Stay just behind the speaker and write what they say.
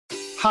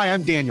Hi,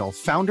 I'm Daniel,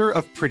 founder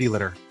of Pretty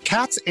Litter.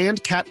 Cats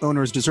and cat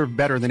owners deserve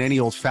better than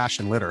any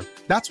old-fashioned litter.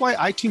 That's why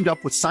I teamed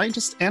up with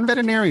scientists and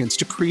veterinarians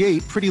to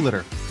create Pretty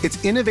Litter.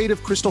 Its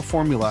innovative crystal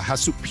formula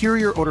has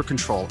superior odor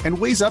control and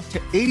weighs up to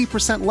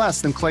 80%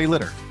 less than clay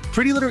litter.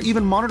 Pretty Litter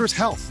even monitors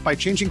health by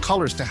changing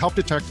colors to help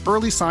detect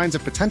early signs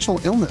of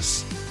potential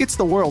illness. It's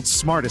the world's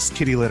smartest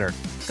kitty litter.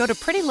 Go to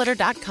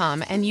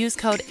prettylitter.com and use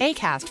code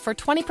ACAST for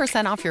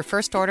 20% off your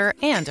first order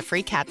and a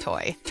free cat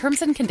toy.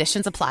 Terms and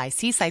conditions apply.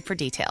 See site for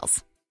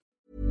details.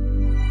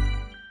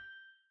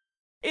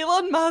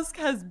 Elon Musk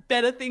has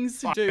better things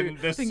to do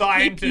The than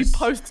scientists, keep you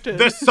posted.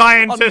 The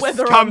scientists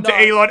on come to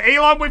Elon.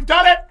 Elon, we've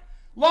done it.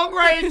 Long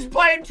range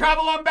plane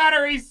travel on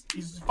batteries.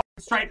 He's fucking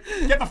straight.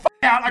 Get the fuck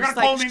out. I gotta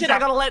call Ninja. Shit, I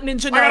gotta let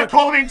Ninja know. I gotta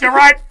call Ninja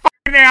right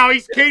fucking now.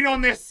 He's keen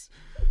on this.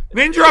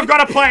 Ninja, I've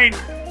got a plane.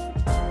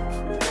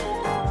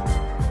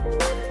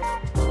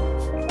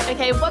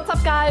 Okay, what's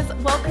up, guys?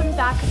 Welcome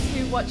back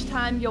to Watch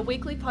Time, your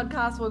weekly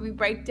podcast where we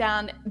break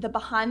down the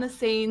behind the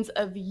scenes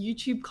of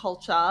YouTube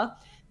culture.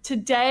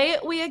 Today,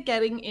 we are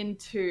getting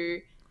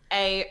into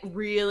a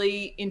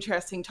really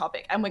interesting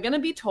topic, and we're going to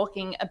be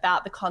talking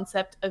about the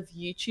concept of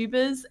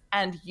YouTubers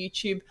and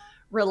YouTube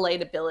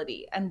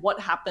relatability and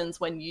what happens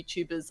when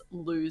YouTubers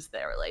lose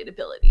their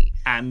relatability.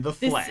 And the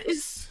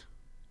flex.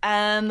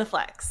 And the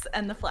flex.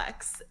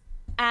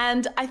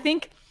 And I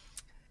think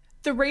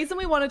the reason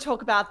we want to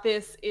talk about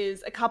this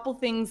is a couple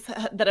things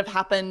that have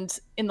happened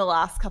in the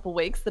last couple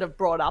weeks that have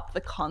brought up the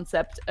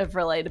concept of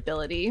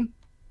relatability.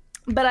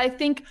 But I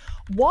think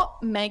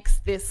what makes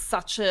this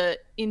such an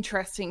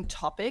interesting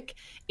topic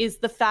is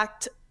the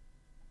fact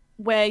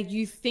where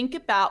you think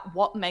about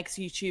what makes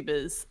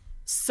YouTubers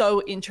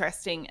so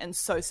interesting and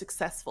so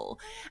successful.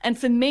 And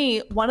for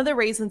me, one of the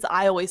reasons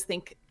I always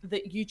think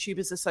that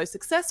YouTubers are so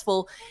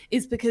successful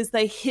is because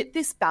they hit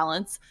this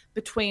balance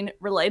between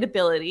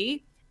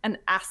relatability and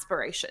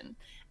aspiration.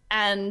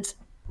 And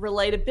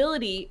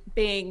relatability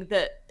being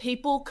that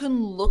people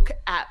can look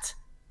at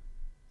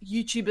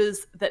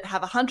YouTubers that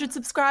have 100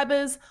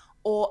 subscribers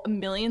or 1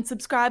 million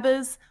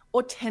subscribers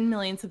or 10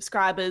 million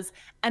subscribers,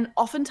 and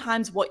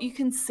oftentimes what you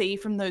can see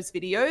from those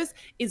videos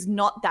is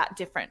not that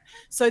different.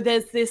 So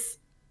there's this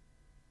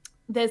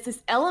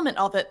element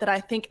of it that I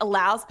think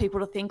allows people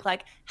to think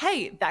like,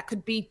 hey, that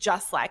could be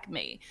just like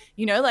me.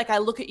 You know, like I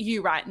look at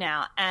you right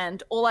now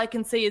and all I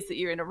can see is that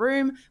you're in a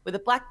room with a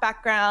black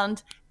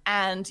background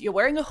and you're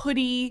wearing a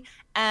hoodie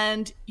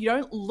and you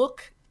don't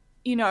look,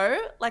 you know,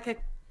 like a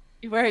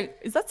You're wearing,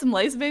 is that some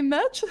Laser Beam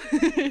merch?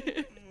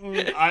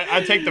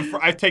 I take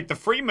the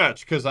free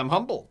merch because I'm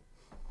humble.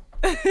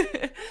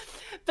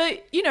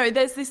 But, you know,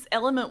 there's this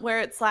element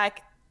where it's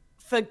like,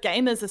 for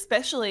gamers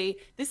especially,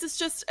 this is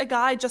just a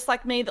guy just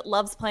like me that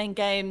loves playing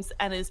games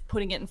and is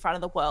putting it in front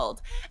of the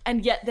world.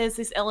 And yet there's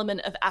this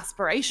element of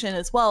aspiration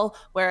as well,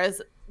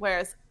 whereas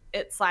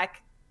it's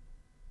like,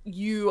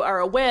 you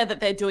are aware that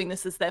they're doing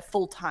this as their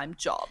full-time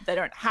job. They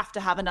don't have to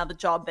have another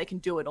job. They can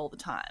do it all the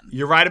time.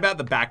 You're right about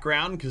the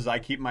background because I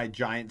keep my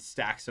giant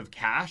stacks of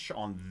cash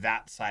on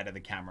that side of the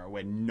camera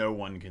where no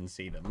one can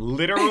see them.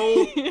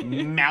 Literal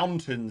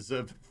mountains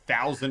of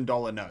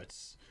 $1,000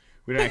 notes.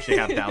 We don't actually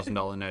have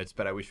 $1,000 notes,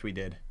 but I wish we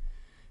did.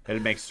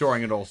 It'd make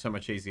storing it all so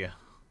much easier.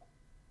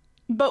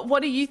 But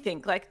what do you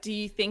think? Like, do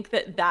you think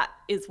that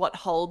is what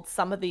holds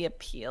some of the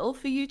appeal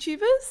for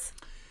YouTubers?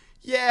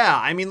 Yeah,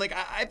 I mean, like,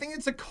 I think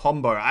it's a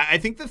combo. I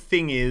think the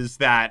thing is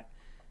that,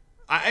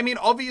 I mean,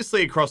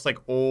 obviously across, like,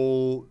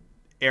 all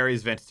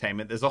areas of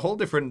entertainment, there's a whole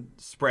different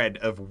spread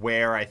of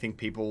where I think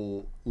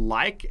people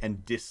like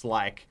and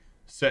dislike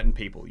certain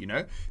people, you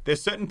know?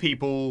 There's certain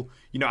people,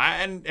 you know,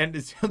 and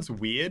it sounds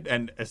weird,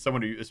 and as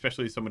someone who,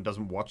 especially someone who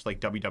doesn't watch,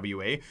 like,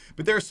 WWE,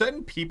 but there are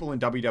certain people in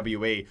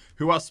WWE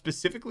who are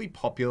specifically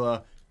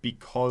popular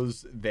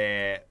because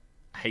they're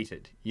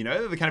hated, you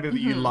know? They're the kind of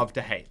people that you love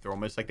to hate. They're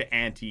almost like the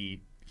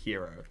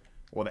anti-hero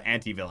or the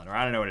anti-villain, or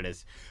I don't know what it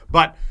is.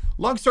 But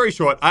long story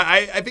short,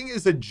 I think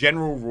as a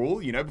general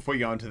rule, you know, before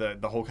you go into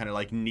the whole kind of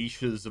like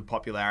niches of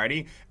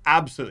popularity,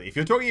 absolutely. If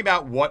you're talking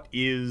about what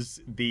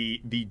is the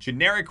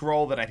generic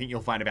role that I think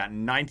you'll find about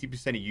 90%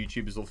 of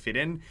YouTubers will fit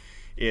in,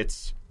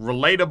 it's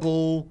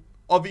relatable,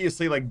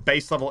 obviously like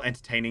base level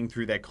entertaining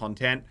through their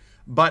content.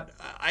 But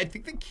I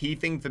think the key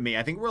thing for me,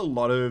 I think where a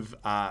lot of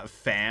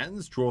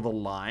fans draw the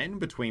line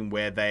between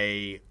where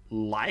they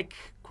like,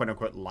 quote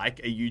unquote, like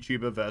a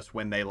YouTuber versus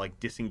when they like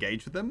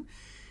disengage with them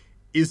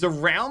is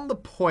around the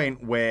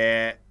point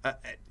where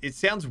it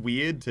sounds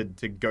weird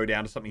to go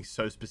down to something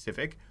so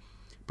specific,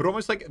 but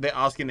almost like they're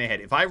asking in their head,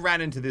 if I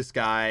ran into this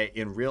guy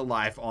in real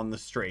life on the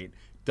street,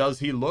 does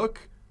he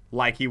look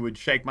like he would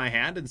shake my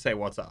hand and say,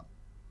 what's up?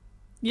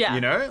 Yeah.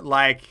 You know,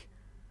 like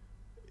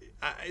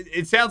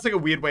it sounds like a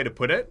weird way to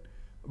put it,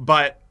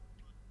 but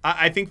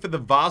I think for the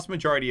vast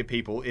majority of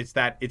people, it's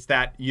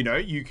that, you know,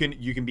 you can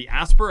be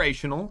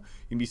aspirational,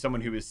 you can be someone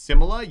who is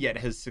similar yet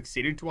has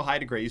succeeded to a high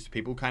degree, so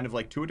people kind of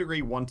like to a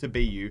degree want to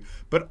be you,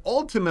 but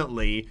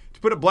ultimately, to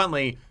put it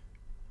bluntly,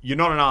 you're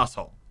not an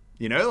asshole.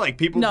 You know, like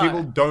people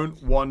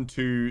don't want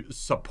to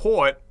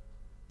support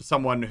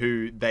someone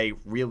who they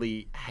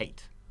really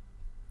hate.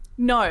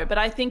 No, but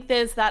I think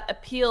there's that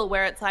appeal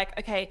where it's like,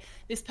 okay,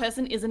 this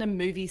person isn't a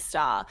movie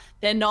star.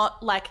 They're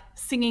not like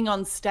singing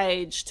on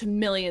stage to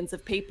millions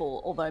of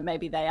people, although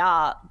maybe they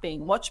are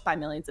being watched by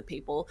millions of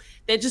people.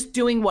 They're just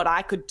doing what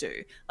I could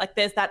do. Like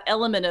there's that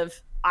element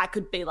of I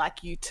could be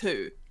like you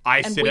too.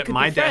 I sit at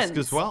my desk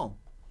as well.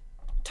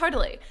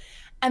 Totally.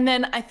 And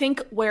then I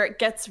think where it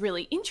gets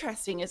really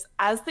interesting is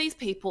as these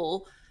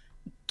people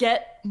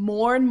get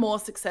more and more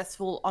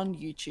successful on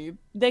YouTube,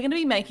 they're going to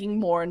be making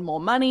more and more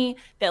money.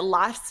 Their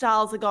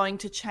lifestyles are going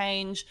to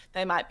change.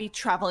 They might be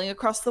traveling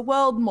across the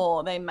world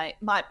more. They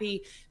might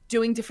be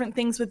doing different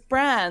things with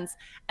brands.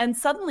 And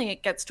suddenly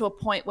it gets to a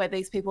point where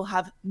these people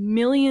have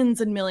millions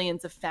and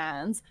millions of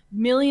fans,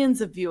 millions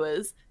of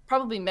viewers,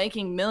 probably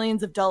making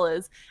millions of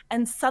dollars.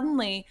 And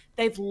suddenly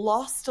they've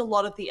lost a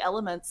lot of the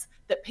elements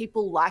that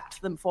people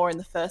liked them for in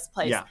the first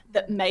place,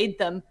 that made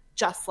them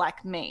just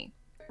like me.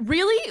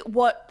 Really,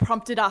 what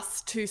prompted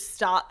us to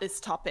start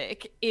this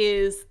topic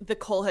is the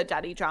Call Her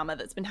Daddy drama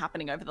that's been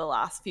happening over the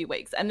last few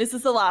weeks. And this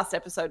is the last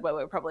episode where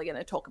we're probably going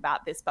to talk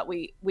about this, but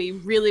we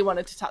really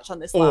wanted to touch on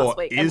this last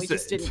week and we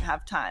just didn't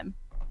have time.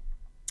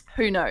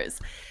 Who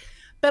knows?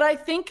 But I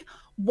think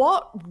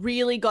what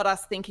really got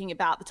us thinking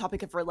about the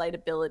topic of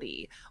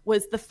relatability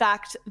was the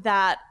fact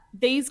that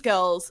these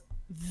girls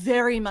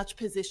very much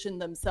positioned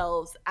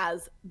themselves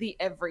as the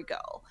every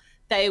girl.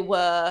 They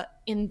were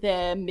in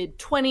their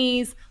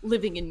mid-20s,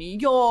 living in New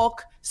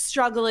York,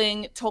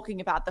 struggling,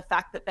 talking about the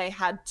fact that they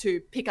had to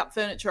pick up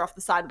furniture off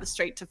the side of the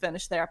street to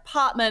furnish their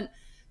apartment,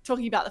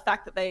 talking about the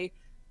fact that they,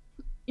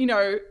 you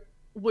know,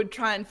 would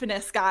try and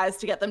finesse guys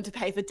to get them to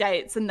pay for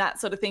dates and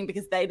that sort of thing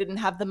because they didn't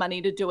have the money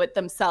to do it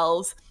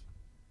themselves.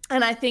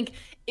 And I think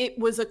it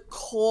was a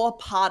core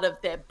part of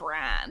their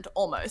brand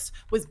almost,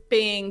 was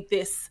being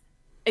this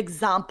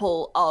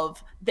example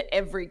of the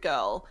every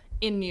girl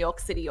in New York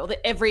City, or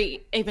the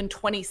every even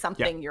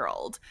 20-something year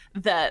old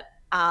that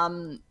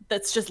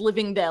that's just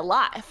living their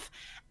life.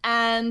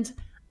 And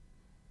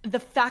the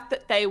fact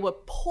that they were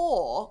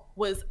poor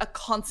was a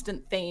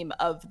constant theme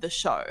of the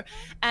show.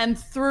 And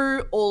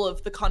through all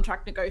of the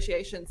contract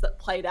negotiations that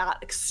played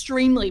out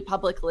extremely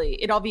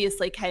publicly, it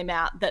obviously came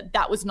out that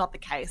that was not the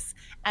case.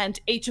 And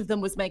each of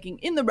them was making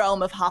in the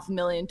realm of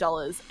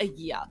 $500,000 a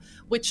year,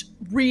 which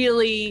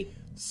really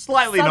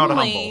slightly not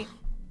humble.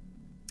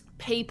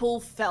 People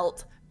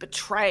felt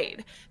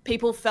betrayed.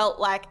 People felt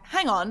like,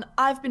 hang on,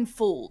 I've been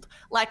fooled.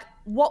 Like,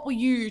 what were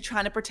you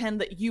trying to pretend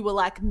that you were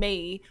like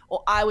me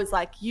or I was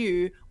like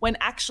you, when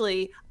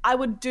actually I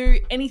would do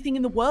anything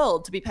in the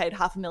world to be paid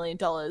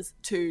 $500,000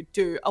 to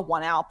do a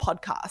 1-hour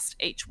podcast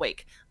each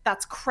week?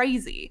 That's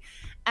crazy.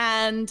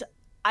 And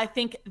I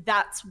think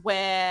that's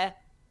where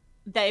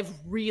they've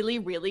really,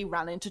 really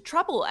run into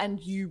trouble.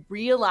 And you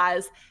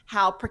realize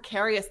how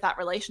precarious that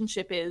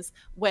relationship is,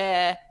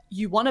 where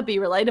you want to be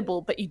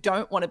relatable, but you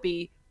don't want to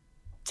be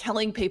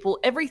telling people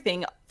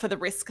everything for the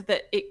risk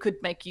that it could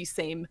make you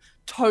seem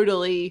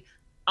totally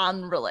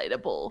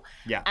unrelatable.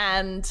 Yeah.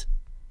 And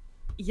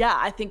yeah,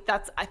 I think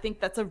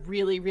that's a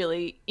really,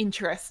 really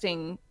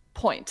interesting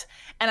point.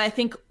 And I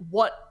think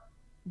what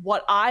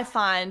I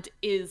find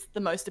is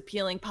the most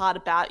appealing part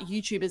about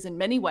YouTubers in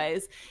many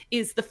ways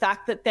is the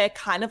fact that they're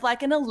kind of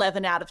like an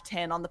 11 out of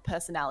 10 on the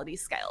personality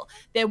scale.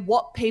 They're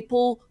what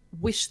people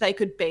wish they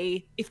could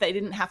be if they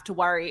didn't have to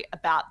worry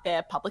about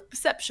their public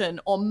perception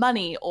or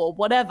money or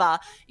whatever.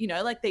 You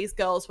know, like these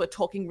girls were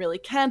talking really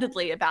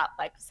candidly about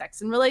like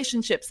sex and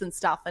relationships and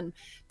stuff, and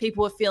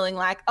people were feeling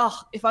like, oh,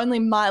 if only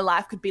my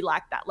life could be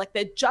like that. Like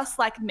they're just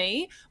like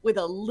me with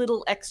a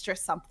little extra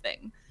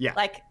something. Yeah.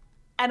 Like,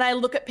 and I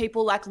look at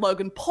people like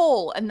Logan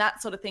Paul and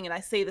that sort of thing, and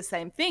I see the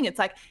same thing. It's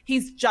like,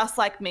 he's just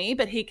like me,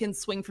 but he can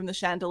swing from the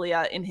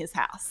chandelier in his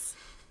house.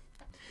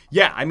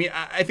 Yeah, I mean,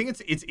 I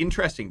think it's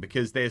interesting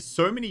because there's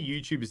so many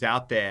YouTubers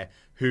out there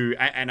who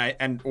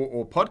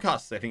or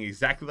podcasts, I think,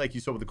 exactly like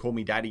you saw with the Call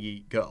Me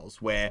Daddy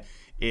girls, where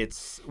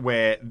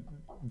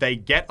they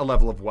get a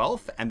level of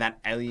wealth and that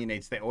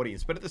alienates their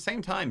audience. But at the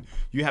same time,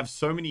 you have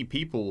so many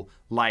people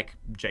like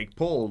Jake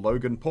Paul,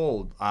 Logan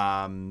Paul,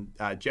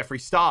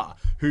 Jeffree Star,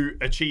 who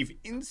achieve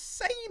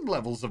insane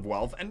levels of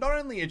wealth, and not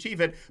only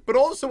achieve it, but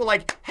also are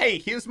like, hey,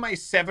 here's my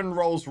 7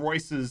 Rolls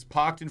Royces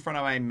parked in front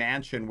of my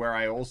mansion where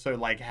I also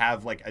like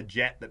have like a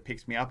jet that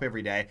picks me up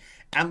every day.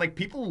 And like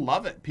people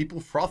love it, people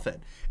froth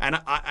it. And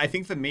I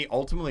think for me,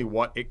 ultimately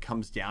what it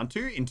comes down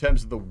to in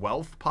terms of the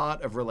wealth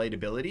part of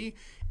relatability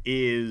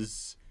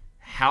is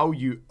how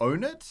you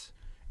own it.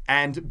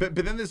 And but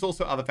then there's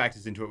also other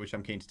factors into it, which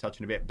I'm keen to touch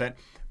on a bit.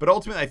 But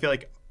ultimately, I feel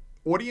like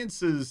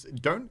audiences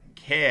don't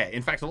care.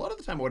 In fact, a lot of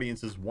the time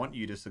audiences want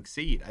you to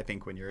succeed, I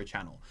think, when you're a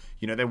channel.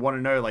 You know, they want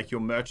to know like your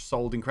merch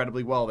sold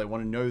incredibly well. They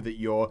want to know that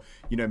you're,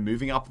 you know,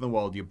 moving up in the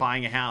world, you're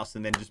buying a house,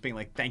 and then just being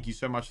like, thank you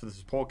so much for the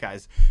support,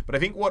 guys. But I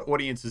think what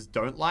audiences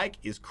don't like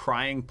is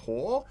crying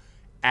poor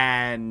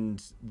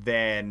and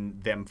then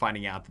them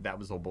finding out that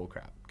was all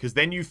bullcrap. Because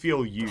then you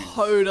feel used.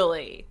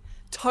 Totally.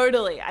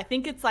 I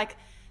think it's like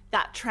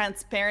that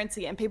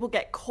transparency, and people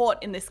get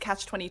caught in this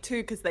catch-22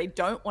 because they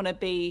don't want to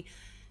be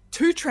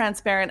too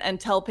transparent and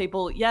tell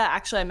people, yeah,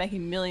 actually I'm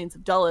making millions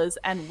of dollars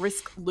and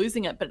risk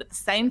losing it. But at the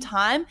same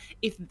time,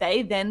 if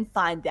they then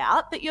find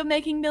out that you're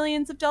making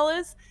millions of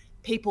dollars,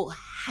 people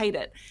hate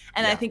it.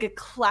 And I think a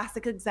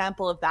classic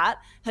example of that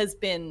has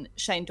been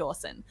Shane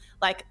Dawson.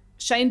 Like,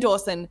 Shane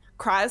Dawson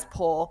cries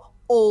poor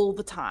all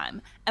the time.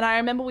 And I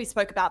remember we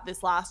spoke about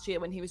this last year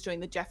when he was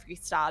doing the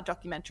Jeffree Star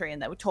documentary, and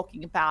they were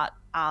talking about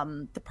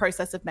the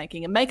process of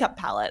making a makeup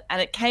palette.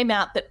 And it came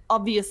out that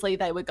obviously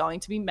they were going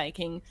to be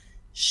making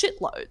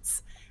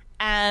shitloads.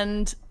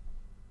 And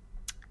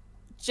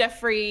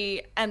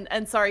Shane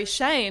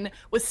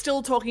was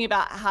still talking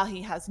about how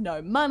he has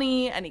no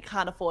money and he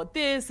can't afford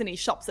this and he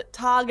shops at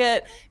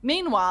Target.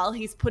 Meanwhile,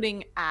 he's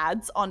putting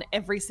ads on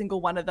every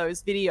single one of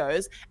those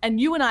videos. And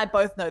you and I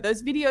both know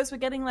those videos were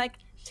getting like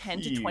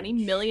 10 to 20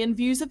 million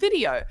views a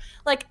video.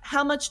 Like,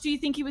 how much do you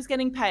think he was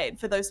getting paid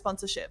for those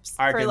sponsorships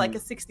for like a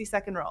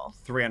 60-second role?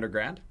 300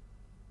 grand?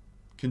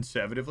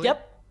 Conservatively?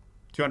 Yep.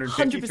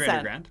 250,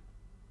 300 grand?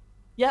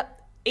 Yep.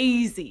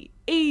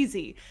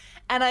 Easy.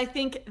 And I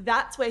think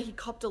that's where he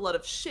copped a lot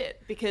of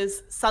shit,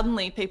 because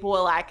suddenly people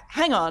were like,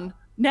 hang on,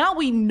 now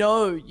we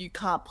know you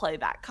can't play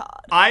that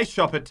card. I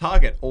shop at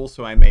Target.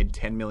 Also, I made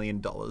 $10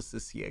 million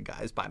this year,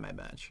 guys. Buy my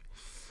merch.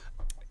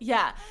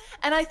 Yeah.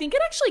 And I think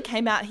it actually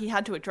came out he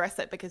had to address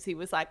it, because he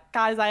was like,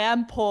 guys, I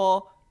am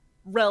poor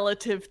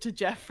relative to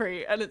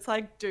Jeffree. And it's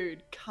like,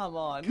 dude, come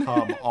on.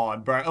 Come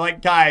on, bro.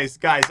 Like, guys,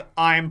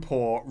 I'm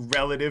poor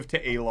relative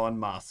to Elon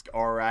Musk,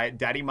 all right?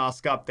 Daddy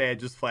Musk up there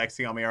just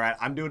flexing on me, all right?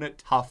 I'm doing it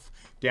tough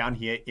down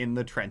here in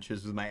the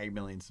trenches with my 8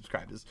 million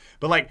subscribers.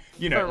 But like,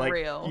 you know, For like,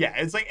 real. yeah,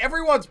 it's like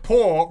everyone's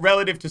poor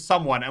relative to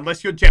someone,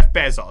 unless you're Jeff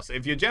Bezos.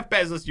 If you're Jeff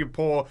Bezos, you're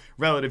poor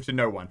relative to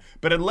no one.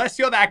 But unless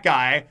you're that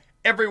guy,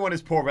 everyone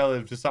is poor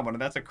relative to someone,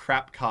 and that's a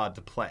crap card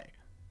to play.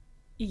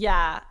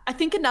 Yeah. I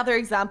think another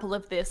example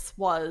of this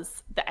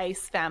was the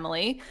Ace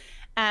family.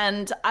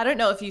 And I don't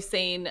know if you've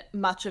seen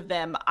much of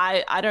them.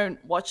 I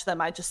don't watch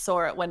them. I just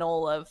saw it when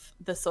all of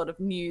the sort of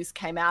news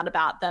came out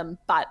about them.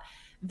 But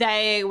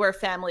they were a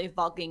family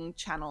vlogging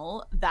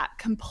channel that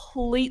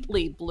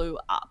completely blew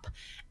up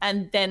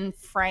and then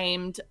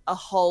framed a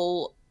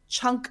whole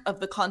chunk of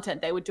the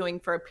content they were doing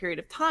for a period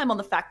of time on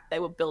the fact that they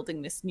were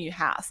building this new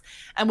house,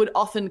 and would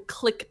often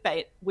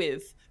clickbait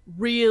with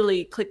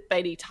really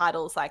clickbaity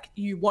titles like,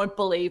 you won't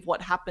believe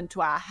what happened to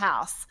our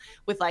house,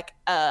 with like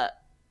a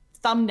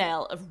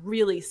thumbnail of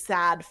really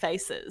sad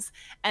faces.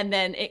 And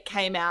then it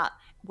came out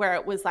where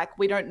it was like,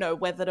 we don't know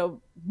whether to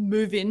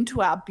move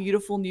into our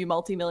beautiful new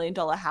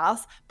multi-million-dollar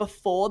house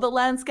before the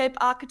landscape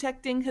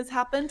architecting has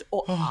happened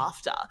or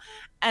after.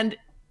 And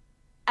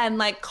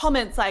like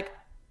comments like,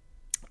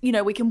 you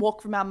know, we can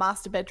walk from our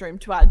master bedroom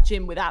to our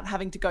gym without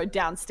having to go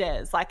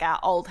downstairs like our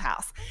old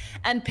house.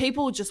 And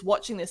people just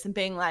watching this and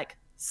being like,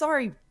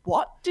 sorry,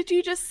 what did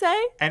you just say?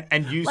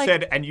 And you like,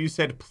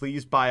 said,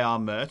 please buy our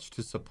merch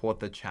to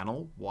support the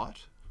channel.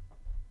 What?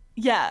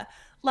 Yeah.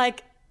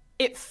 Like,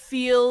 it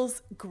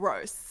feels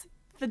gross.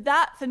 For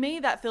me,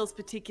 that feels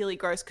particularly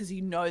gross because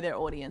you know their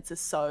audience is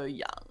so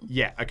young.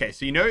 Yeah. Okay.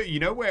 So you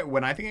know where,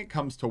 when I think it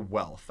comes to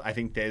wealth, I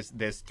think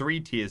there's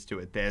 3 tiers to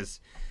it. There's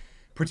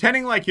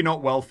pretending like you're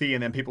not wealthy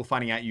and then people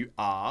finding out you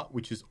are,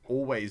 which is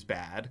always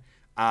bad.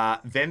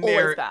 Then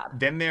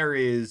there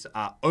is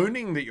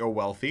owning that you're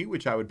wealthy,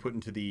 which I would put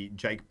into the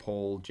Jake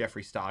Paul,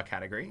 Jeffree Star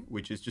category,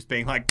 which is just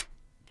being like,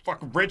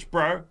 fuck rich,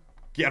 bro.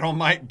 Get on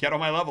my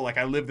level. Like,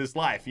 I live this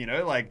life, you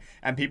know, like,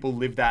 and people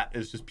live that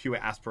as just pure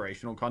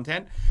aspirational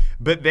content.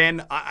 But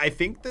then I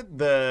think that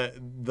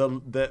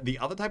the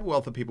other type of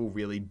wealth that people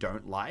really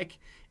don't like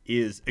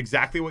is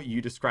exactly what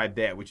you described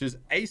there, which is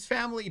Ace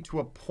family to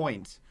a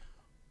point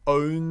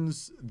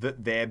owns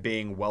that they're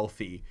being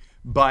wealthy,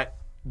 but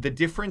the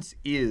difference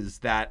is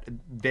that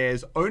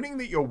there's owning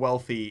that you're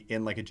wealthy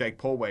in like a Jake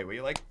Paul way, where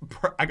you're like,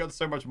 I got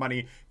so much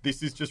money,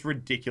 this is just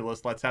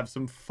ridiculous, let's have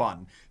some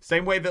fun.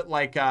 Same way that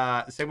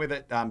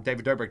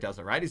David Dobrik does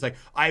it, right? He's like,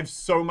 I have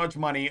so much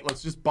money,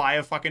 let's just buy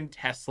a fucking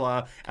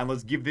Tesla and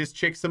let's give this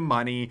chick some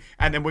money,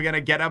 and then we're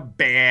gonna get a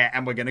bear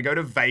and we're gonna go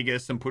to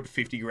Vegas and put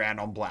 50 grand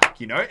on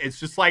black, you know? It's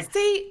just like,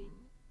 see,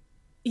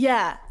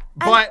 yeah.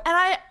 But and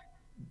I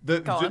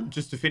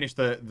just to finish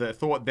the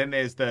thought, then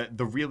there's the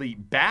really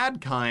bad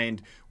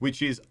kind,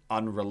 which is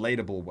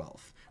unrelatable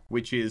wealth,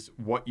 which is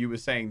what you were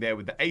saying there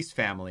with the Ace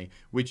family,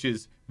 which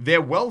is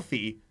they're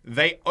wealthy,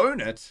 they own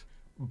it,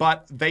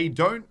 but they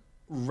don't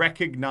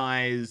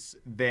recognize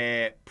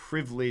their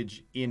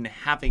privilege in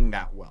having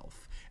that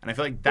wealth. And I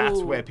feel like that's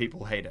where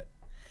people hate it.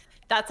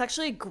 That's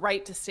actually a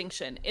great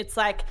distinction. It's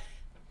like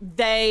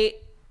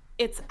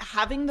it's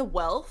having the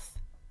wealth,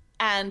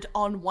 and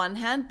on one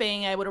hand,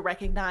 being able to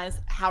recognize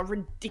how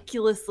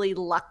ridiculously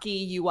lucky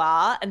you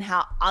are and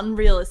how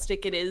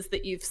unrealistic it is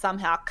that you've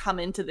somehow come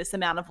into this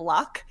amount of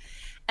luck.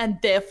 And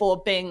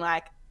therefore being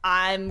like,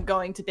 I'm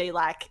going to be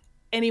like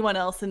anyone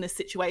else in this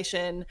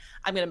situation.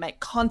 I'm going to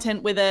make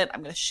content with it.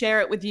 I'm going to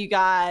share it with you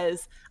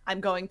guys. I'm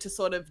going to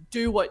sort of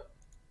do what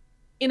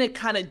in a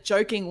kind of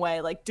joking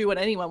way, like do what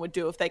anyone would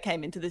do if they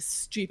came into this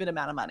stupid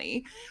amount of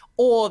money.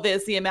 Or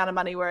there's the amount of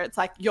money where it's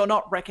like you're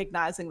not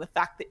recognizing the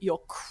fact that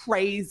you're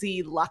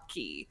crazy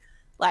lucky,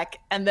 like,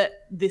 and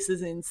that this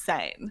is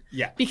insane.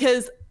 Yeah.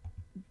 Because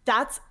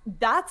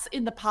that's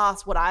in the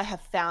past what I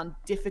have found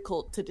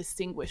difficult to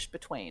distinguish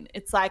between.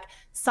 It's like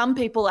some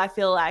people I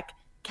feel like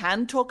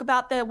can talk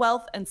about their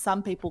wealth and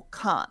some people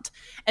can't.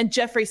 And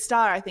Jeffree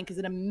Star, I think, is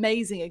an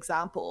amazing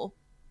example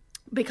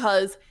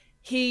because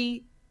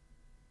he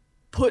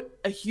put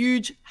a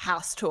huge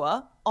house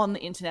tour on the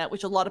internet,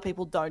 which a lot of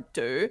people don't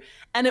do.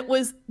 And it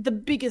was the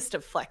biggest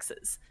of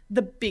flexes.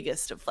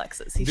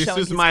 He's this showing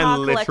is his my car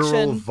literal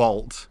collection.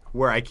 vault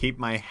where I keep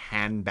my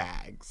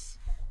handbags.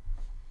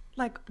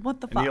 Like,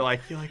 what the And fuck? you're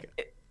like.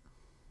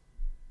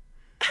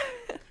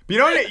 But you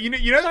know what? You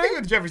know the thing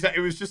with Jeffree Star, it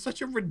was just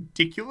such a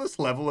ridiculous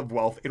level of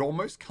wealth. It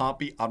almost can't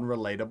be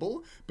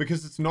unrelatable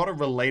because it's not a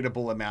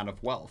relatable amount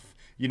of wealth.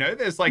 You know,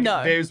 there's like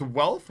there's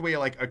wealth where you're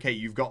like, okay,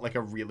 you've got like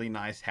a really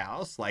nice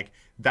house. Like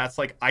that's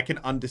like I can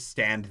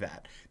understand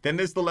that. Then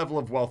there's the level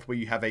of wealth where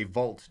you have a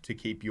vault to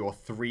keep your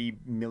 $3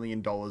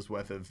 million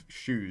worth of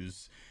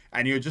shoes,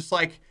 and you're just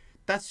like,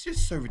 that's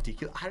just so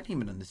ridiculous. I don't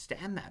even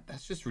understand that.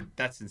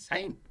 That's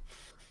insane.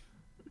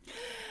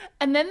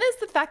 And then there's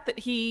the fact that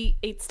he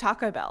eats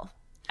Taco Bell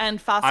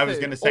and fast I was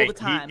food going to say all the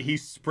time. he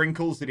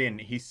sprinkles it in.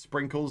 He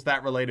sprinkles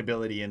that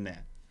relatability in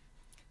there.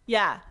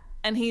 Yeah.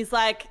 And he's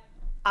like,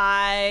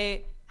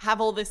 I have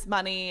all this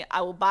money.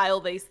 I will buy all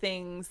these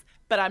things,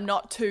 but I'm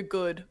not too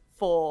good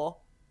for,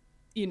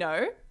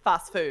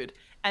 fast food.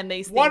 And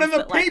these things One of the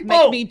that like, people!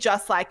 make me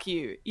just like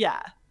you.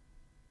 Yeah.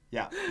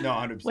 Yeah, no,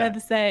 100%. We're the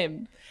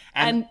same.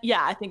 And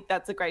yeah, I think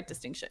that's a great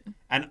distinction.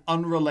 And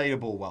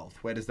unrelatable wealth,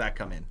 where does that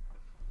come in?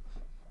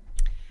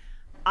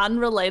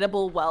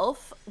 Unrelatable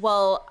wealth.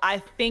 Well, I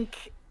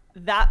think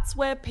that's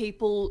where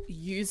people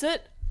use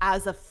it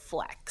as a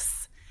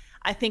flex.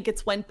 I think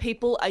it's when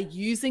people are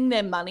using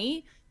their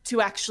money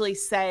to actually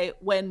say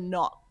we're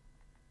not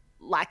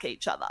like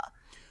each other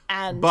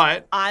and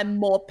I'm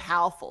more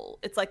powerful.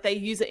 It's like they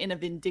use it in a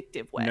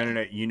vindictive way.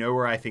 No. You know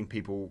where I think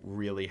people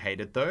really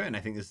hate it though? And I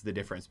think this is the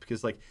difference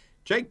because like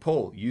Jake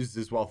Paul uses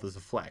his wealth as a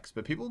flex,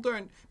 but people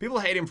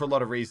hate him for a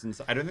lot of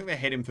reasons. I don't think they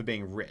hate him for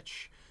being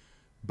rich.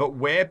 But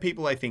where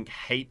people, I think,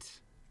 hate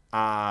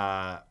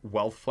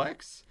wealth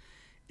flex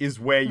is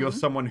where you're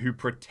someone who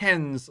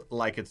pretends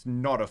like it's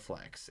not a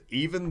flex,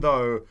 even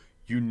though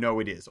you know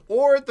it is.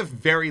 Or at the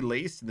very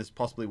least, and this is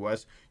possibly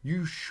worse,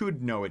 you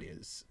should know it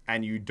is,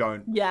 and you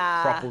don't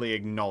properly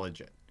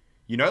acknowledge it.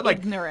 You know, like,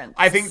 ignorance.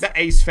 I think the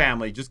Ace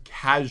family just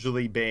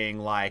casually being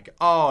like,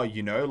 oh,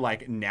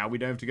 like now we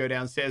don't have to go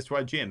downstairs to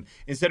our gym.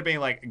 Instead of being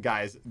like,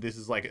 guys, this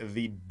is like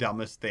the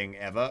dumbest thing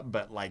ever,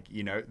 but like,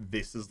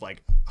 this is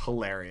like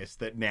hilarious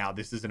that now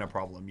this isn't a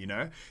problem,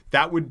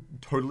 that would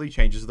totally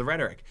changes the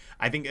rhetoric.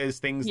 I think there's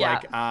things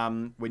like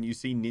when you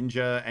see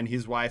Ninja and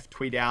his wife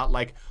tweet out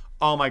like,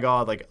 oh my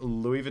God, like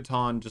Louis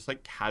Vuitton just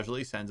like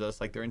casually sends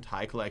us like their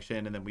entire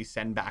collection and then we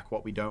send back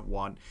what we don't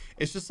want.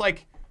 It's just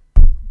like,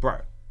 bro,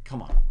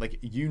 come on. Like,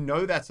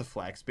 that's a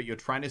flex, but you're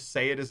trying to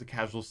say it as a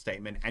casual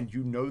statement and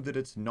you know that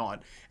it's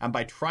not. And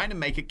by trying to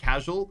make it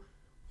casual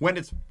when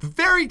it's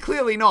very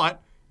clearly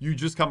not, you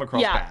just come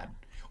across bad.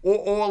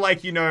 Or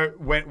like,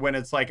 when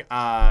it's like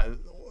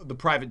the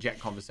private jet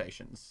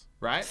conversations,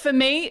 right? For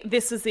me,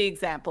 this is the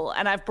example,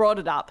 and I've brought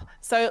it up.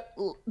 So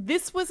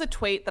this was a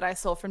tweet that I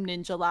saw from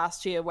Ninja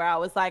last year where I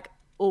was like,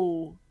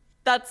 oh,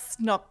 that's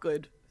not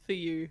good for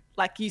you.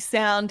 Like, you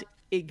sound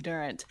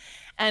ignorant.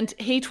 And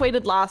he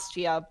tweeted last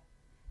year,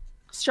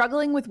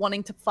 struggling with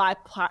wanting to fly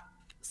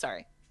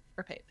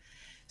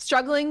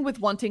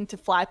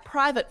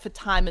private for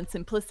time and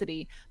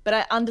simplicity, but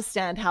I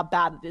understand how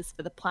bad it is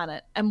for the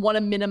planet and want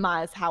to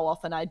minimize how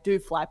often I do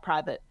fly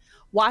private.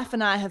 Wife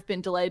and I have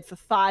been delayed for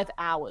 5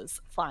 hours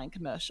flying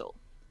commercial.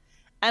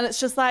 And it's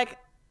just like,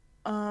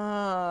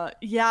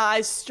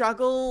 I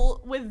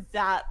struggle with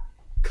that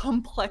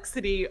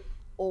complexity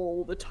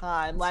all the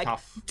time. Like,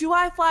 tough. Do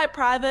I fly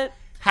private?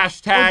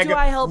 Hashtag or do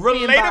I help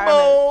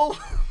relatable.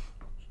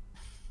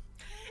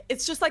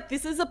 It's just like,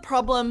 this is a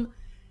problem.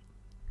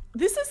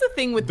 This is the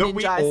thing with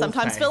Ninja. I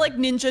sometimes feel like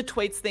Ninja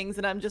tweets things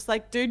and I'm just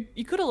like, dude,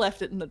 you could have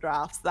left it in the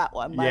drafts, that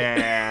one. Like,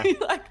 yeah.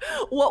 Like,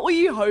 what were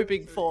you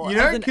hoping for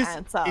as an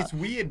answer? It's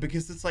weird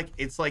because it's like,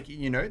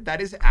 that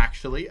is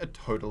actually a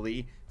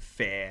totally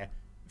fair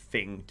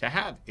thing to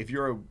have. If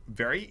you're a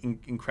very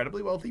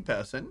incredibly wealthy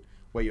person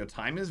where your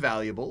time is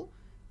valuable,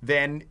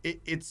 then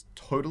it's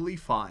totally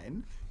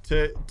fine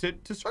to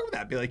struggle with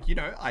that. Be like,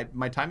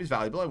 my time is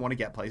valuable. I want to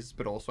get places,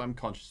 but also I'm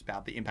conscious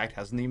about the impact it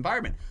has on the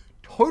environment.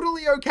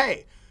 Totally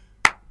okay.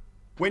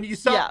 When you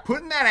start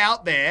putting that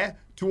out there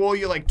to all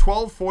your like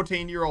 12,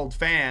 14-year-old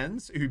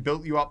fans who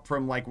built you up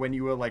from like when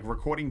you were like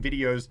recording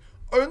videos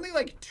only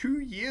like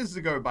 2 years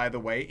ago, by the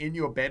way, in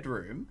your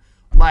bedroom,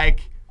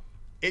 like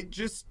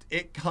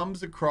it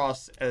comes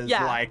across as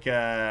like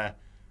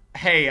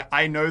hey,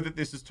 I know that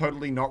this is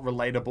totally not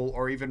relatable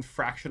or even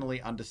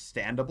fractionally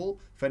understandable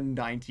for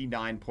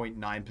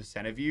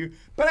 99.9% of you,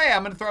 but hey,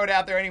 I'm going to throw it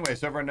out there anyway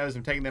so everyone knows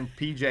I'm taking them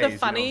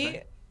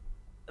PJs.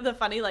 the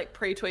funny like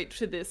pre-tweet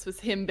to this was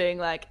him being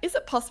like, is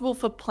it possible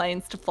for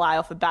planes to fly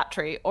off a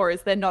battery, or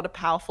is there not a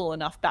powerful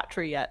enough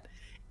battery yet?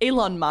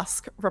 Elon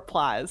Musk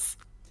replies,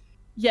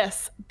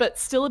 yes, but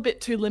still a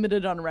bit too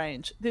limited on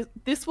range.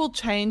 This will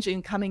change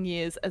in coming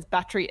years as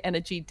battery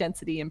energy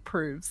density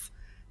improves.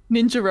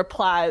 Ninja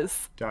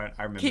replies, I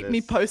remember keep this.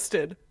 me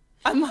posted.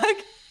 I'm like,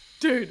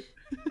 dude,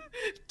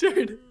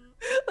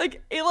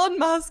 like Elon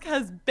Musk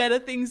has better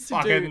things to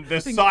do. The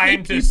than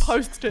scientists, keep you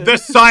posted the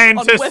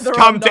scientists on whether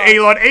come or to not.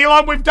 Elon.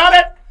 Elon, we've done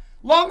it.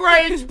 Long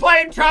range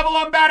plane travel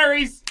on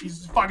batteries.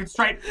 He's fucking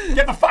straight.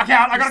 Get the fuck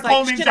out. I gotta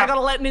call Ninja. Shit, I gotta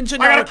let Ninja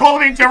know. I gotta call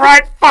Ninja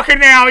right fucking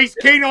now. He's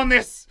keen on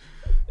this.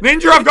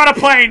 Ninja, I've got a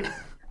plane.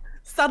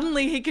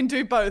 Suddenly he can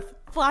do both,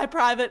 fly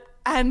private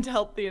and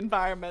help the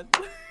environment.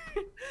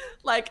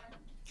 Like,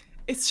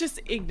 it's just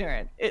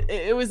ignorant.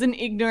 It was an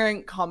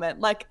ignorant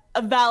comment, like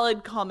a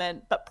valid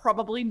comment, but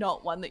probably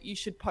not one that you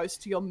should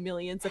post to your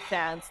millions of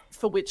fans,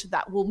 for which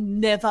that will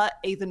never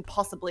even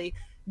possibly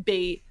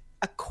be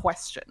a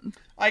question.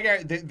 I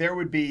guarantee there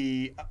would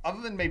be,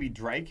 other than maybe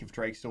Drake, if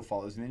Drake still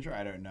follows Ninja,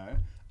 I don't know.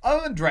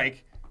 Other than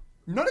Drake,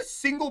 not a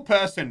single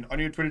person on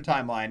your Twitter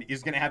timeline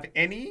is going to have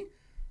any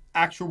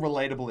actual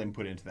relatable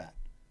input into that.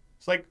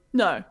 It's like,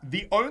 No.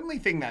 the only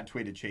thing that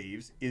tweet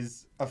achieves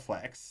is a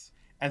flex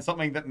and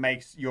something that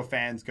makes your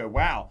fans go,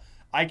 wow,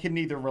 I can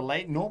neither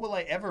relate nor will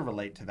I ever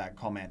relate to that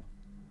comment.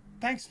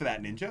 Thanks for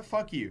that, Ninja.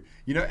 Fuck you.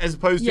 You know, as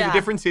opposed to the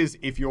difference is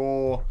if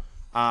you're...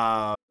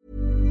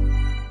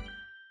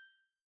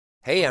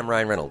 Hey, I'm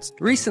Ryan Reynolds.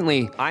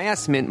 Recently, I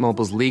asked Mint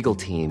Mobile's legal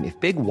team if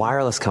big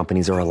wireless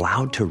companies are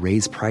allowed to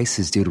raise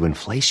prices due to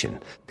inflation.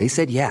 They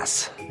said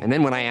yes. And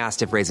then when I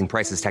asked if raising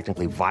prices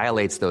technically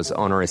violates those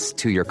onerous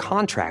two-year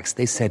contracts,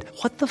 they said,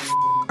 what the f***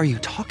 are you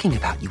talking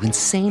about, you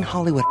insane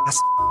Hollywood ass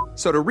f-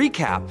 So to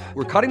recap,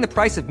 we're cutting the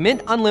price of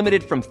Mint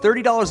Unlimited from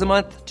 $30 a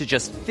month to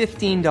just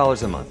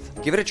 $15 a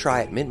month. Give it a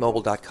try at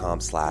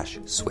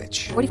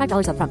mintmobile.com/switch.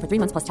 $45 up front for 3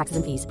 months plus taxes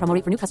and fees. Promo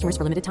rate for new customers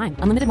for limited time.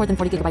 Unlimited more than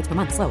 40 gigabytes per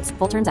month. Slows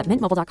full terms at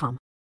mintmobile.com.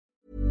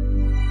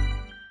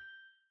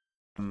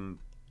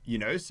 You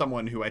know,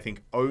 someone who I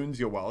think owns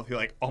your wealth. You're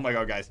like, oh my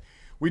God, guys,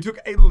 we took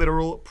a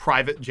literal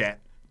private jet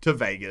to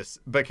Vegas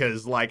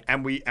because like,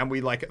 and we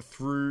like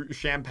threw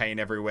champagne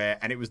everywhere,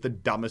 and it was the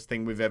dumbest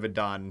thing we've ever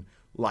done.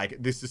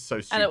 Like, this is so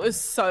stupid. And it was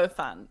so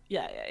fun.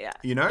 Yeah.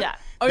 You know? Yeah.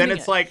 Then Owning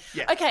it's it. like,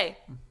 yeah. Okay.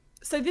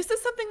 So this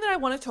is something that I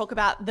want to talk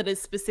about that is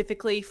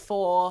specifically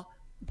for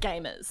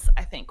gamers,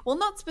 I think. Well,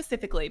 not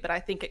specifically, but I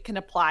think it can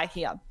apply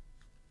here.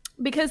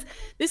 Because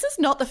this is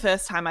not the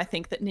first time I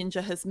think that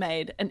Ninja has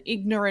made an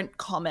ignorant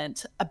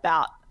comment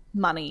about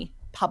money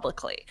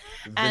publicly.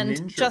 And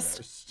Ninja just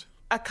roast.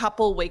 a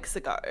couple weeks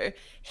ago,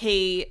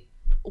 he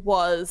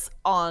was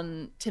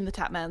on Tim the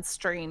Tatman's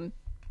stream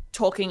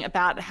talking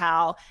about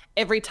how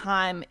every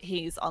time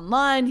he's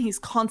online, he's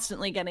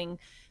constantly getting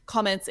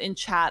comments in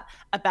chat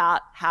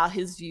about how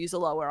his views are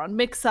lower on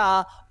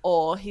Mixer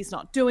or he's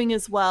not doing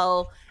as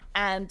well.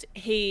 And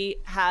he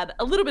had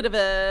a little bit of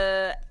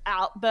a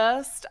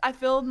outburst, I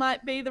feel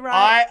might be the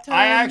right term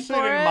I actually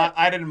for didn't it. mind.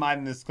 I didn't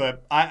mind this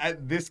clip.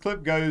 This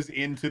clip goes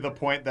into the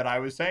point that I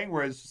was saying,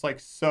 where it's just like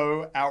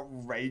so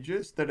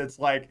outrageous that it's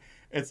like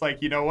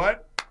you know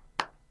what?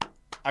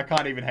 I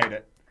can't even hate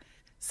it.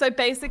 So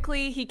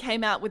basically, he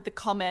came out with the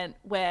comment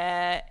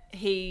where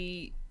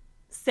he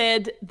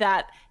said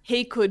that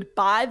he could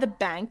buy the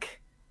bank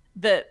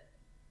that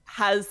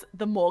has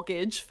the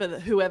mortgage for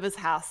whoever's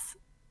house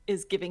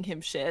is giving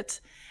him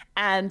shit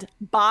and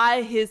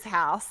buy his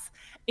house,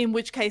 in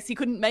which case he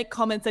couldn't make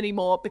comments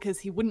anymore because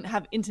he wouldn't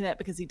have internet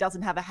because he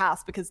doesn't have a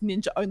house because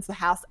Ninja owns the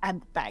house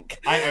and the bank.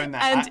 I own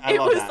that. And I it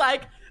love was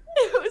that.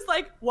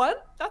 like,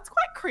 what? That's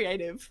quite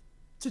creative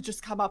to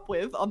just come up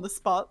with on the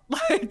spot.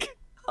 Like,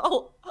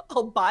 I'll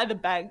buy the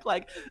bank.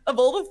 Like, of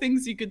all the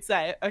things you could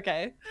say,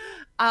 okay.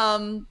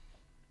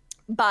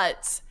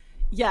 But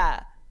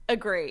yeah,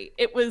 agree.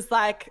 It was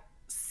like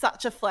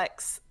such a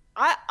flex.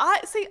 I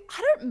see,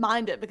 I don't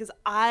mind it because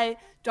I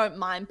don't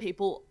mind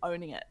people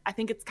owning it. I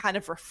think it's kind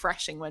of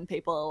refreshing when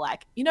people are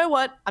like, you know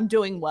what, I'm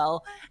doing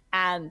well.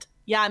 And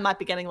yeah, I might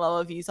be getting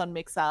lower views on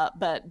Mixer,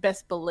 but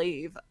best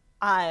believe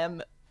I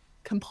am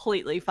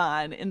completely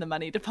fine in the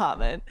money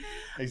department.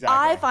 Exactly.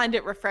 I find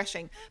it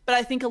refreshing, but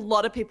I think a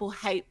lot of people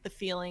hate the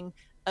feeling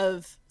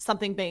of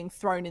something being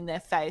thrown in their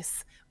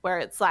face where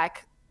it's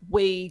like,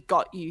 we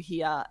got you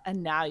here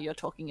and now you're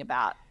talking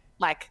about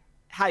like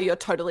how you're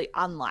totally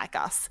unlike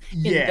us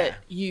in that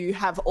you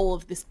have all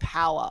of this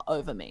power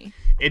over me.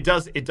 It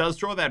does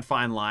draw that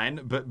fine line,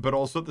 but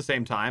also at the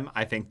same time,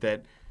 I think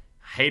that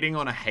hating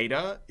on a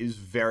hater is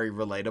very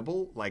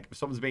relatable. Like, if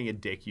someone's being a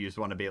dick, you just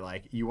want to be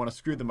like, you want to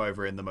screw them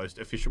over in the most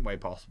efficient way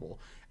possible.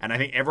 And I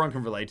think everyone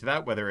can relate to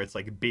that, whether it's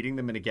like beating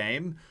them in a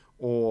game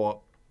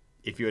or,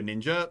 if you're a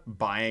Ninja,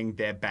 buying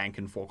their bank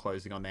and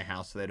foreclosing on their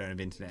house so they don't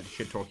have internet to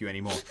shit talk you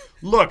anymore.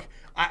 Look,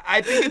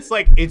 I think it's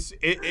like, it's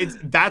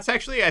that's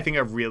actually, I think,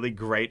 a really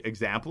great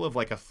example of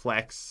like a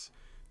flex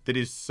that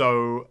is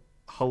so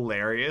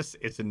hilarious.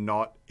 It's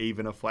not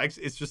even a flex.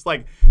 It's just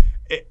like,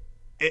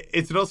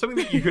 it's not something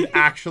that you could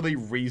actually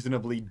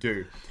reasonably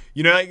do.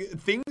 You know, like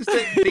things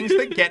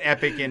that get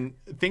epic and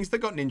things that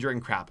got Ninja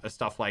and crap are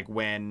stuff like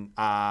when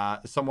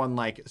someone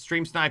like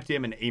stream sniped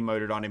him and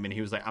emoted on him and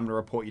he was like, I'm gonna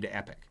report you to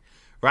Epic,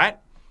 right?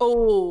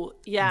 Oh,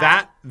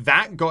 yeah.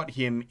 That got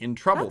him in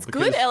trouble. That's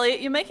good, Elliot.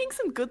 You're making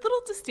some good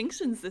little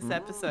distinctions this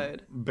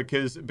episode.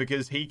 Because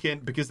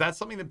that's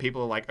something that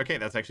people are like, okay,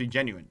 that's actually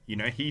genuine. You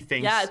know, he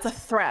thinks... Yeah, it's a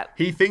threat.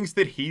 He thinks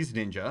that he's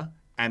Ninja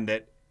and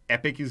that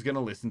Epic is going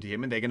to listen to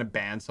him and they're going to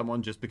ban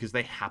someone just because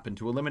they happen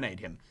to eliminate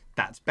him.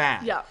 That's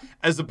bad. Yeah.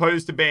 As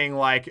opposed to being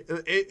like,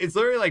 it's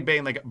literally like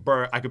being like,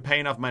 bro, I could pay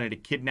enough money to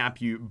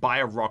kidnap you, buy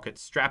a rocket,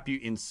 strap you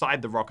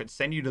inside the rocket,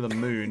 send you to the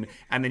moon,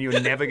 and then you're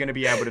never going to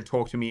be able to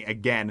talk to me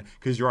again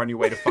because you're on your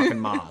way to fucking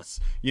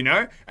Mars. You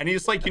know? And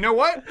he's like, you know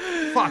what?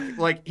 Fuck.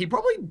 Like, he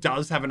probably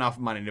does have enough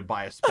money to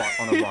buy a spot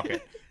on a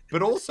rocket.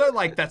 But also,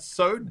 like, that's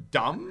so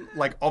dumb.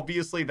 Like,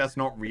 obviously that's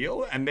not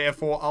real, and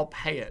therefore I'll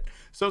pay it.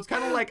 So it's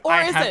kind of like... Or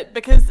is it?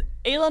 Because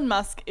Elon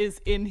Musk is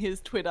in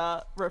his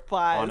Twitter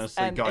replies,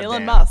 honestly, and goddamn.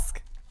 Elon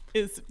Musk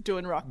is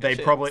doing rocket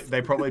ships.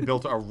 They probably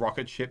built a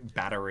rocket ship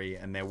battery,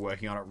 and they're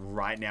working on it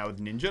right now with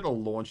Ninja to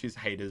launch his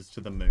haters to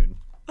the moon.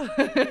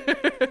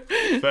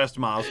 First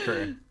Mars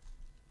crew.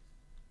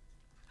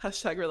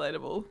 Hashtag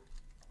relatable.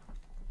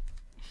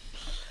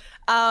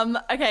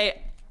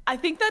 Okay. I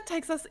think that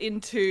takes us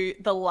into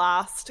the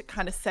last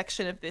kind of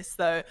section of this,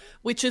 though,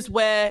 which is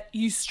where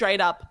you straight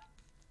up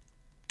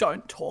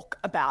don't talk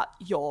about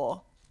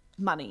your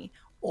money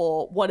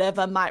or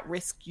whatever might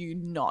risk you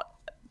not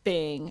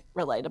being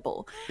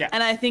relatable. Yeah.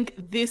 And I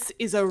think this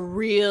is a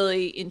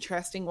really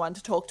interesting one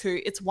to talk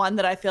to. It's one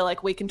that I feel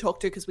like we can talk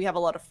to because we have a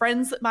lot of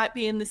friends that might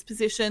be in this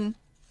position,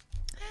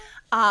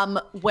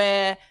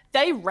 where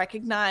they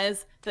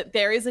recognize that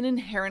there is an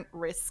inherent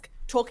risk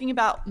talking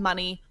about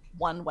money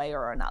one way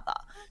or another.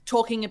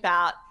 Talking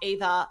about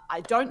either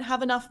I don't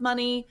have enough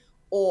money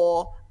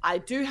or I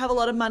do have a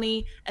lot of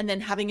money, and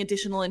then having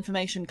additional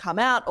information come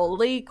out or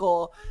leak,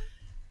 or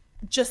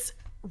just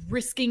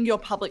risking your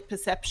public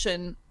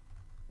perception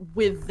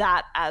with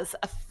that as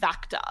a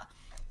factor.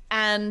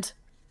 And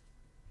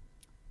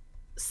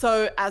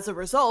so as a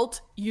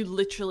result, you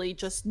literally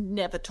just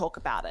never talk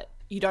about it.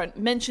 You don't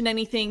mention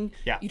anything.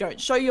 Yeah. You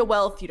don't show your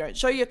wealth. You don't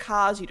show your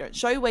cars. You don't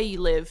show where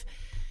you live.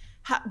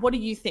 What do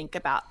you think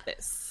about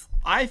this?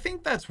 I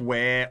think that's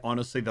where,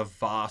 honestly, the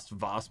vast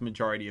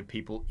majority of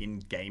people in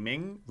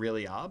gaming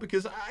really are,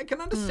 because I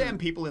can understand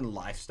people in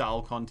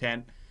lifestyle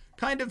content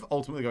kind of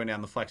ultimately going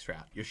down the flex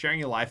route. You're sharing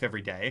your life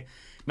every day.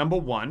 Number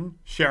one,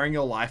 sharing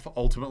your life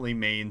ultimately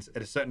means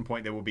at a certain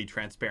point there will be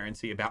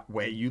transparency about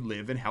where you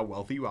live and how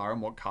wealthy you are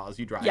and what cars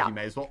you drive. Yeah. You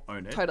may as well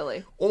own it.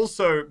 Totally.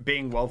 Also,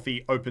 being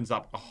wealthy opens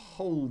up a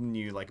whole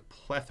new like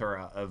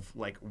plethora of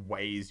like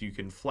ways you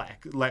can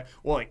flex, like,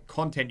 or like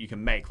content you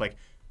can make. Like,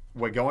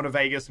 we're going to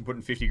Vegas and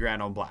putting 50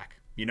 grand on black,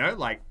 you know,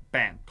 like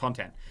bam,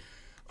 content.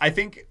 I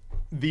think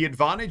the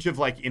advantage of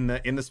like in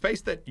the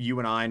space that you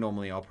and I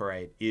normally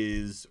operate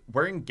is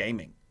we're in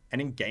gaming. And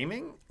in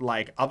gaming,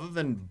 like other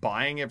than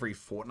buying every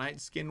Fortnite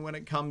skin when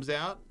it comes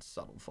out,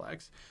 subtle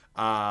flex,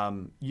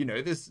 you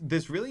know,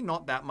 there's really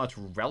not that much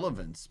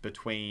relevance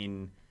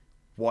between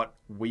what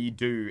we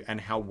do and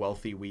how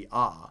wealthy we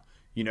are.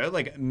 You know,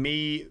 like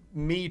me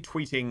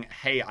tweeting,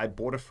 hey, I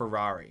bought a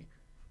Ferrari.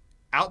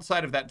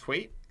 Outside of that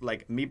tweet,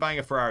 like me buying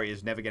a Ferrari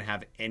is never going to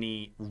have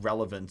any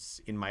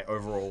relevance in my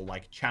overall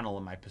like channel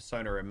and my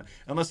persona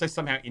unless I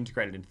somehow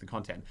integrate it into the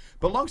content.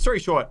 But long story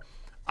short,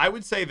 I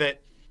would say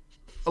that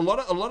a lot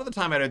of the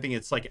time I don't think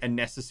it's like a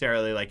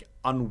necessarily like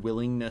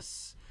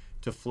unwillingness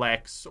to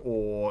flex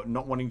or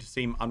not wanting to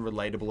seem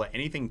unrelatable or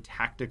anything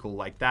tactical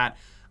like that.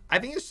 I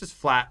think it's just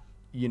flat,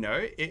 you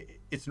know,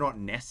 it's not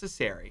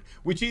necessary,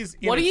 which is...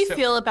 What do you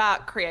feel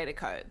about creator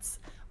codes?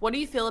 What do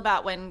you feel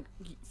about when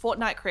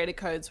Fortnite creator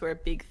codes were a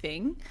big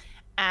thing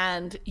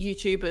and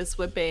YouTubers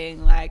were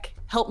being like,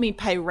 help me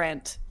pay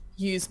rent,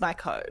 use my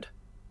code?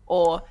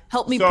 Or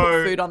help me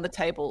put food on the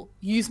table,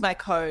 use my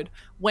code,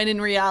 when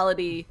in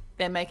reality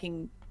they're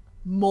making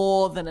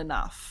more than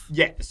enough.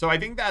 Yeah, so I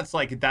think that's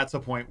a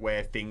point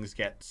where things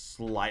get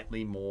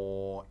slightly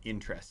more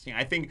interesting.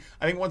 I think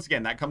once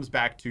again that comes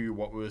back to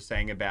what we were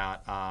saying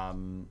about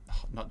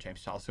not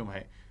James Charles, who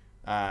am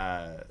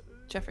I?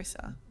 Jeffree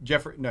Star.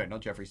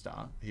 Not Jeffree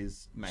Star.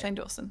 His mate. Shane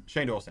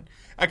Dawson.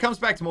 It comes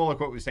back to more like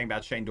what we were saying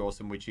about Shane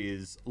Dawson, which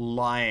is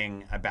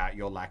lying about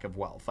your lack of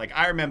wealth. Like,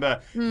 I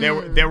remember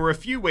there were a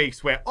few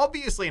weeks where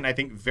obviously, and I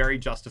think very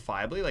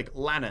justifiably, like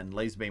Lannon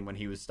Laserbeam, when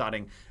he was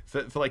starting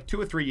for like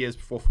 2 or 3 years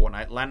before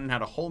Fortnite, Lannon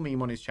had a whole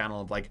meme on his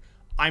channel of like,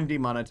 I'm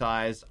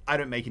demonetized, I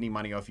don't make any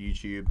money off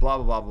YouTube, blah,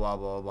 blah, blah, blah,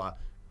 blah, blah.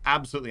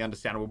 Absolutely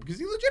understandable because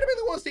he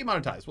legitimately was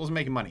demonetized, wasn't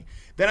making money.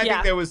 Then I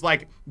think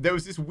there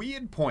was this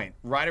weird point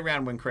right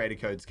around when Creator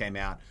Codes came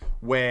out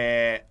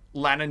where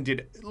Lannon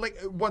did, like,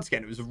 once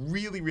again, it was a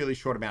really, really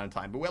short amount of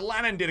time, but where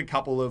Lannon did a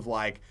couple of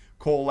like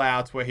call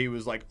outs where he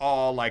was like,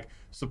 oh, like,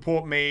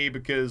 support me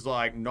because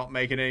like not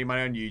making any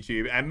money on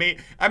YouTube. And me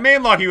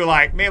and Lockie were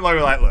like,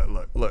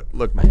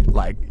 look, mate,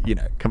 like, you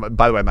know, come on.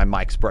 By the way, my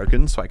mic's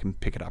broken, so I can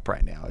pick it up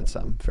right now. It's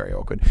very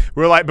awkward.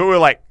 We were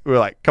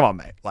like, come on,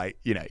 mate, like,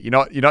 you know,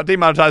 you're not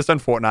demonetized on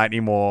Fortnite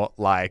anymore.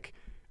 Like,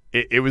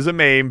 it was a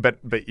meme, but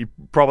you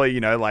probably, you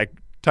know, like,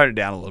 tone it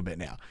down a little bit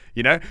now,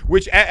 you know,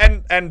 which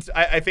and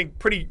I think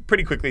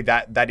pretty quickly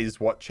that is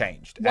what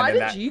changed. Why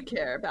did you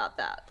care about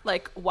that?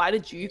 Like, why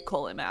did you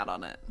call him out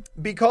on it?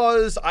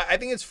 Because I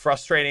think it's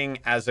frustrating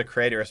as a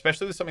creator,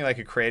 especially with something like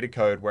a creator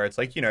code where it's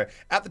like, you know,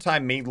 at the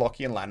time, me,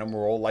 Lockie, and Lanham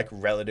were all like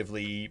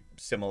relatively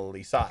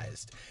similarly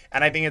sized.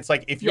 And I think it's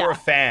like, if you're a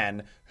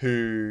fan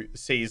who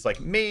sees like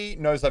me,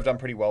 knows I've done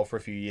pretty well for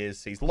a few years,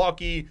 sees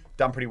Lockie,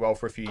 done pretty well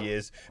for a few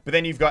years, but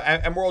then you've got,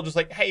 and we're all just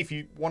like, hey, if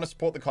you want to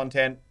support the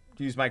content,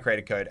 use my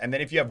creator code. And then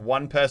if you have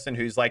one person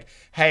who's like,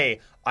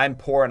 hey, I'm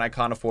poor and I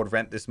can't afford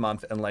rent this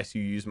month unless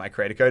you use my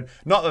creator code.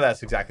 Not that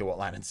that's exactly what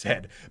Lannon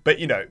said, but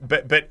you know,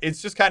 but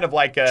it's just kind of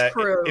like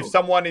if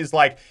someone is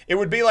like, it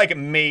would be like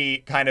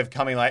me kind of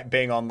coming like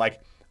being on like,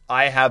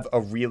 I have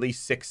a really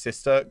sick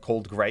sister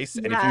called Grace,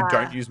 and if you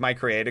don't use my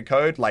creator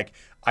code, like,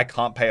 I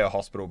can't pay her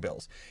hospital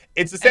bills.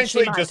 It's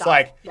essentially just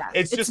like,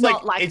 it's just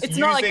like, it's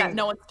not like that.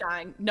 No one's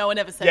dying. No one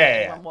ever said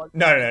anyone was.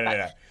 No.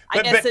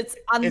 I guess it's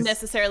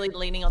unnecessarily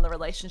leaning on the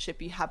relationship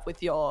you have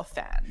with your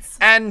fans,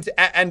 and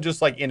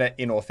just like in an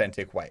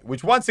inauthentic way.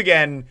 Which once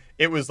again,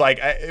 it was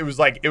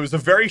a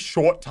very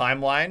short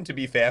timeline, to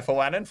be fair, for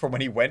Lannon, from when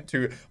he went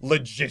to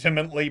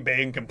legitimately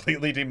being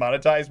completely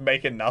demonetized,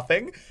 making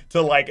nothing,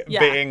 to like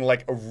being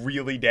like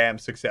really damn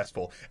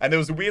successful. And there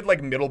was a weird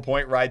like middle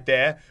point right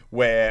there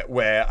where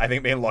I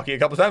think me and Lockie a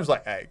couple of times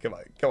like, hey, come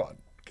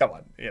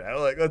on, you know,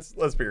 like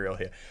let's be real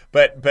here.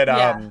 But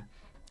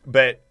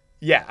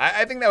yeah,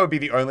 I think that would be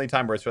the only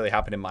time where it's really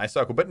happened in my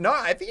circle. But no,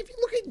 I think if you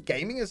look at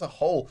gaming as a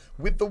whole,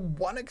 with the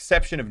one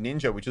exception of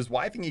Ninja, which is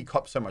why I think he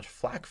copped so much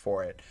flack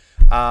for it,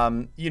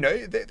 you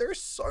know, there are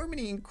so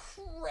many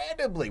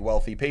incredibly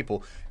wealthy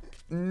people.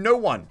 No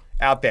one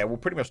out there, well,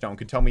 pretty much no one,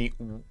 can tell me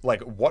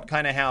like what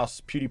kind of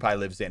house PewDiePie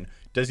lives in.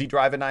 Does he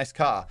drive a nice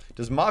car?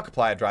 Does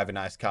Markiplier drive a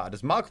nice car?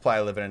 Does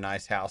Markiplier live in a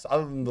nice house?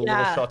 Other than the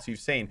little shots you've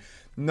seen,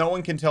 no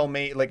one can tell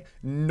me, like,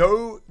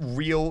 no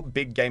real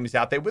big gamers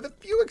out there, with a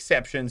few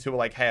exceptions who are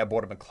like, hey, I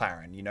bought a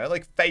McLaren, you know,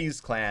 like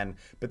FaZe Clan,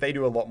 but they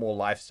do a lot more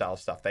lifestyle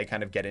stuff. They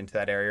kind of get into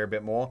that area a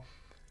bit more.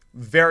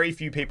 Very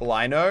few people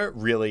I know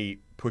really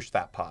push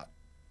that part.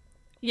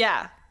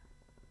 Yeah.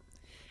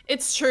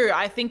 It's true.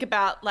 I think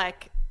about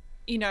like,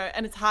 you know,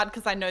 and it's hard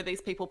because I know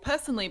these people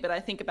personally, but I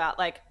think about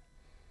like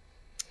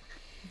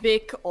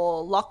Vic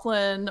or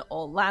Lachlan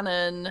or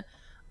Lannon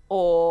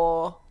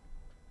or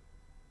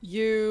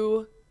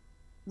you,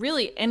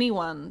 really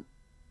anyone.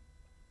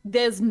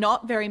 There's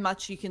not very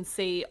much you can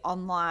see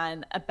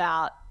online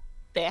about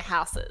their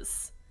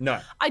houses. No.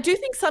 I do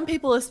think some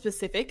people are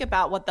specific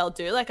about what they'll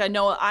do. Like I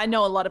know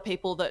a lot of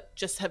people that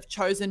just have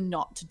chosen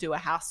not to do a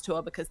house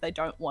tour because they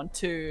don't want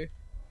to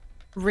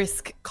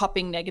risk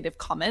copping negative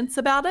comments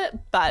about it.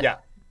 But yeah,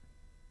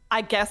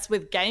 I guess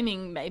with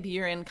gaming, maybe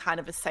you're in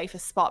kind of a safer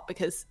spot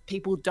because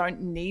people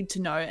don't need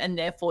to know, and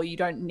therefore you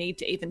don't need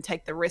to even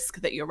take the risk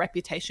that your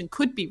reputation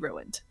could be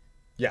ruined.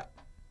 Yeah,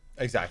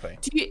 exactly.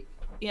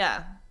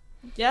 Yeah.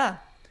 I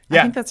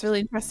think that's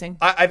really interesting.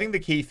 I think the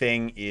key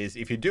thing is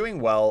if you're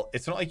doing well,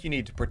 it's not like you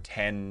need to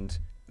pretend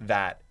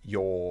that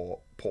you're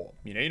poor.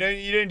 You know, you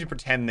don't need to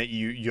pretend that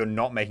you're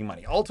not making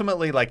money.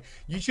 Ultimately, like,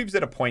 YouTube's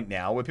at a point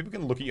now where people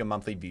can look at your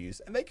monthly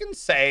views and they can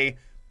say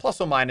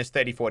plus or minus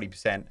 30,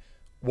 40%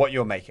 what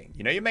you're making.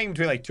 You know, you're making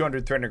between like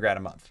 200, 300 grand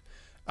a month.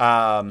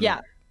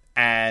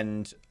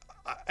 And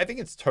I think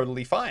it's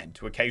totally fine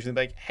to occasionally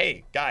be like,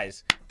 hey,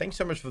 guys, thanks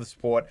so much for the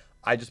support.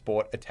 I just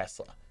bought a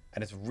Tesla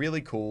and it's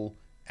really cool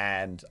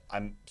and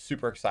I'm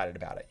super excited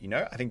about it. You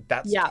know, I think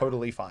that's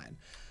totally fine.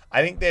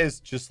 I think there's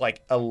just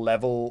like a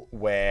level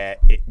where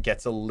it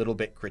gets a little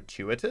bit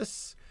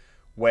gratuitous,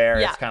 where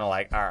it's kind of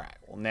like, all right,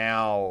 well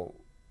now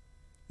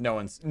no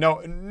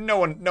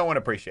one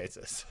appreciates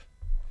this.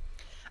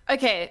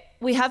 Okay,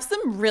 we have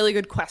some really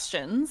good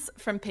questions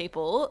from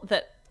people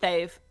that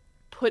they've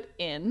put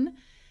in.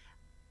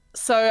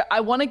 So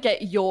I want to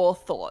get your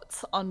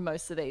thoughts on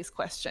most of these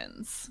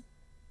questions.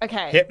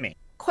 Okay. Hit me.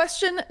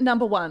 Question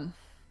number 1.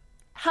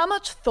 How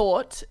much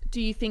thought do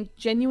you think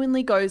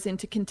genuinely goes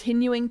into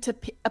continuing to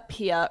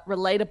appear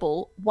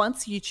relatable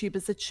once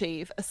YouTubers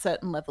achieve a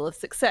certain level of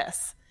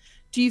success?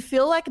 Do you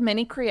feel like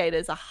many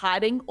creators are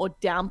hiding or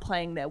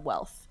downplaying their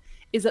wealth?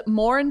 Is it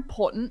more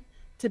important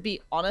to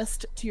be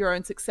honest to your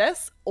own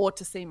success or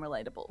to seem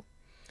relatable?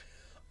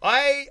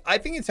 I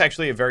think it's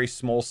actually a very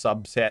small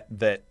subset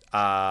that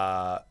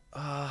I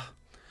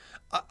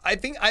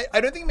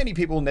don't think many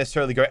people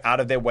necessarily go out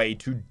of their way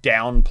to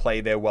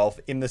downplay their wealth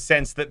in the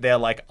sense that they're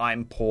like,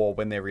 I'm poor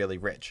when they're really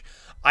rich.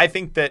 I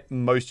think that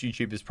most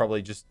YouTubers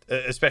probably just,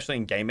 especially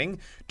in gaming,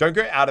 don't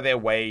go out of their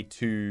way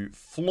to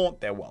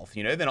flaunt their wealth.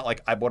 You know, they're not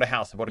like, I bought a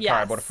house, I bought a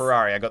car, I bought a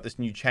Ferrari, I got this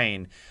new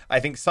chain.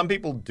 I think some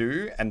people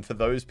do. And for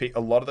those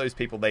a lot of those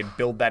people, they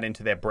build that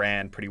into their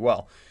brand pretty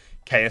well.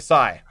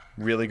 KSI,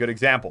 really good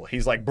example.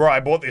 He's like, bro, I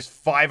bought this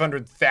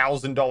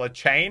 $500,000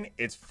 chain.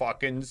 It's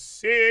fucking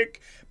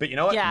sick. But you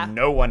know what? Yeah.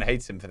 No one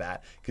hates him for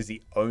that because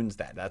he owns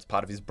that. That's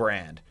part of his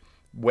brand.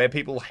 Where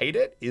people hate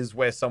it is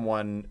where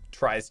someone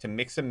tries to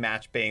mix and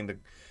match being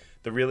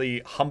the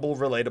really humble,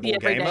 relatable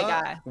gamer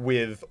guy.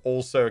 with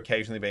also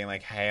occasionally being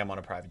like, hey, I'm on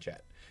a private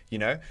jet, you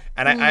know?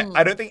 And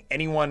I don't think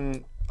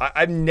anyone...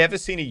 I've never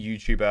seen a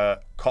YouTuber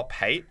cop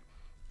hate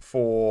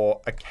for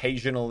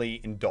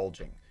occasionally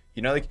indulging.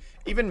 You know, like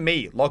even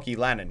me, Lockie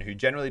Lannon, who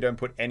generally don't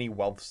put any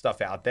wealth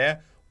stuff out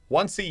there,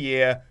 once a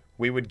year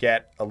we would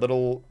get a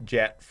little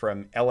jet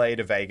from LA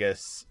to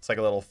Vegas. It's like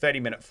a little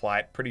 30-minute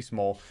flight, pretty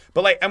small.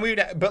 But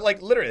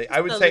literally,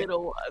 I would say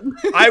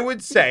I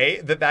would say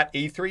that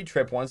E3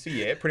 trip once a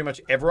year, pretty much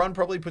everyone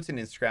probably puts an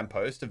Instagram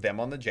post of them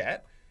on the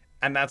jet.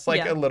 And that's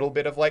like a little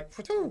bit of like,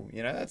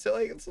 you know, that's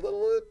like, it's a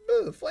little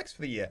flex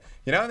for the year,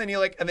 you know, and then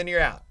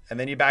you're out, and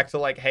then you're back to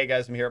like, hey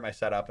guys, I'm here at my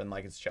setup, and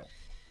like, it's chill.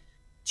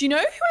 Do you know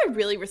who I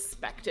really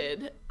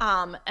respected,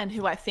 and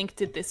who I think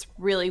did this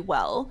really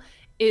well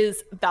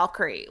is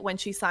Valkyrie when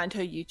she signed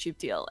her YouTube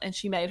deal and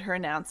she made her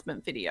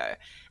announcement video,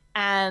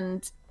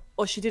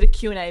 or she did a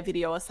Q&A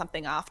video or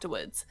something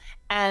afterwards,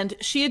 and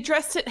she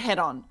addressed it head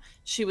on.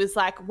 She was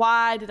like,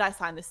 why did I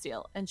sign this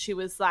deal? And she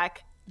was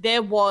like,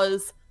 there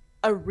was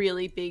a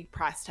really big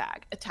price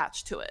tag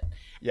attached to it.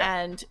 Yeah.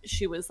 And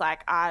she was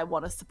like, I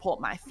want to support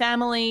my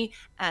family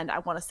and I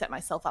want to set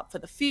myself up for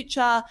the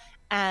future.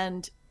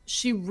 And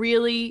she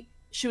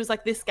was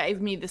like, this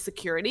gave me the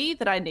security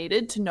that I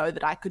needed to know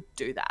that I could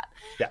do that.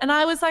 Yeah. And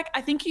I was like,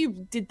 I think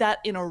you did that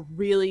in a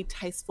really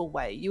tasteful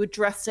way. You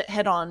addressed it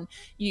head on.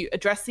 You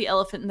addressed the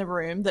elephant in the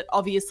room that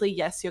obviously,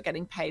 yes, you're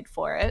getting paid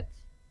for it.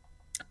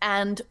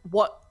 And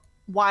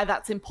why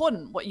that's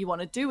important, what you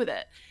want to do with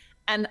it.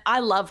 And I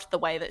loved the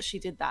way that she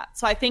did that.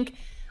 So I think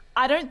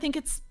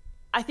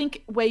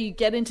where you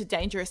get into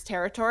dangerous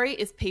territory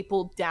is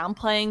people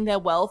downplaying their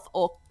wealth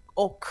or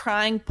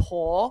crying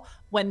poor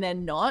when they're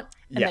not,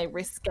 and they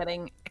risk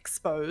getting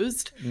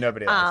exposed.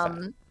 Nobody likes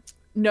that.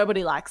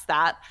 Nobody likes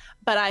that.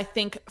 But I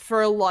think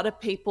for a lot of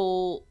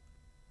people,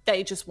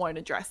 they just won't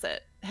address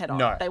it head on.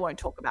 No. They won't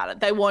talk about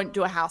it. They won't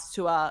do a house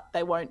tour.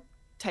 They won't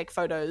take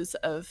photos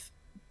of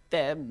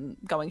them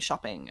going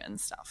shopping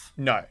and stuff.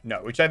 No,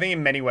 which I think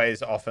in many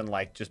ways often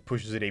like just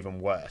pushes it even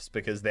worse,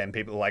 because then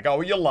people are like,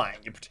 oh, you're lying.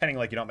 You're pretending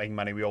like you're not making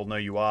money. We all know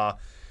you are.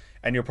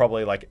 And you're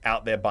probably like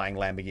out there buying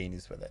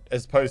Lamborghinis with it.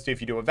 As opposed to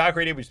if you do a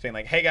Valkyrie did, which is being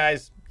like, hey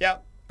guys,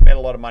 made a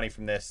lot of money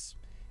from this.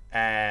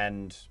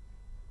 And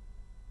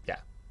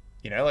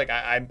you know, like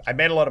I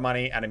made a lot of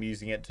money and I'm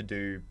using it to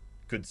do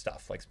good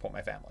stuff, like support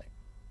my family.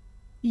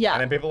 Yeah.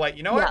 And then people are like,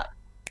 you know what?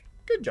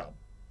 Good job.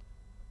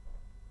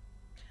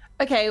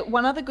 Okay,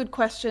 one other good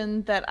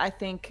question that I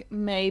think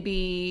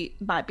maybe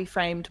might be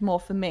framed more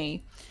for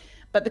me.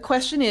 But the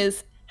question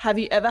is, have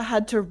you ever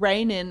had to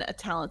rein in a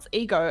talent's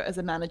ego as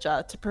a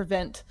manager to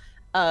prevent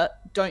a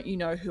don't you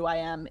know who I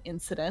am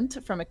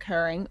incident from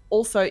occurring?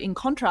 Also, in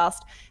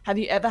contrast, have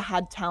you ever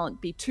had talent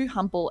be too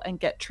humble and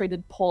get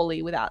treated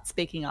poorly without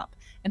speaking up?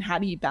 And how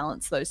do you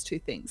balance those two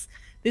things?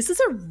 This is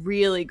a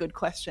really good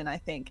question, I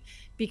think,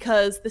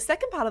 because the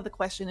second part of the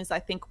question is, I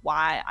think,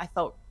 why I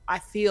felt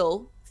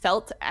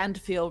and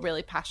feel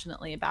really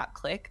passionately about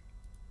Click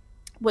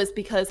was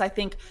because I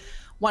think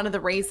one of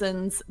the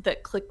reasons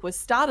that Click was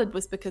started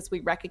was because we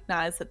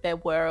recognized that there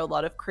were a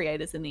lot of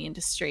creators in the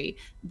industry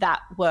that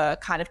were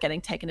kind of getting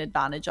taken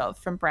advantage of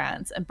from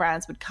brands, and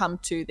brands would come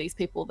to these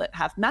people that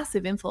have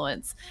massive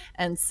influence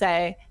and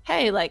say,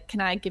 hey, like,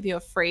 can I give you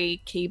a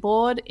free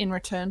keyboard in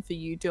return for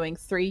you doing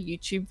 3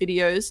 YouTube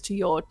videos to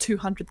your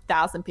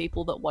 200,000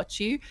 people that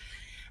watch you?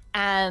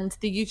 And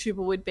the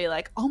YouTuber would be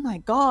like, oh my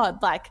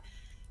God, like,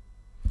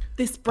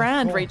 this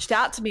brand reached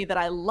out to me that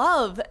I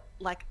love,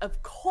 like,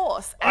 of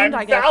course, and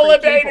I get a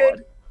free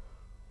keyboard,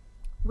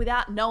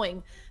 without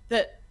knowing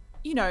that,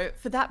 you know,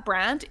 for that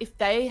brand, if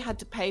they had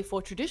to pay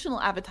for traditional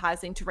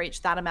advertising to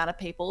reach that amount of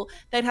people,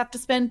 they'd have to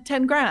spend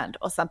 10 grand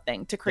or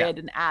something to create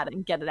an ad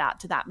and get it out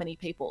to that many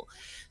people.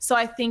 So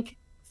I think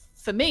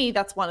for me,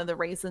 that's one of the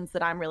reasons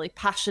that I'm really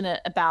passionate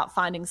about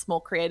finding small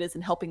creators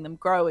and helping them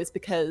grow, is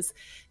because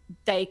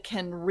they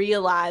can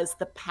realize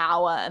the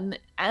power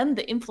and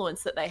the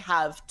influence that they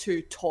have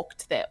to talk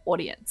to their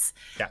audience.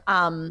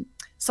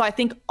 So I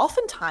think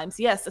oftentimes,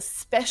 yes,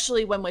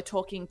 especially when we're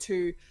talking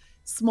to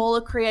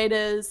smaller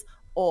creators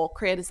or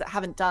creators that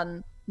haven't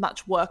done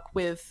much work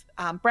with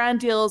brand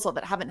deals or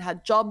that haven't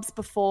had jobs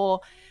before,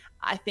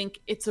 I think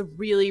it's a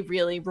really,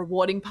 really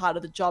rewarding part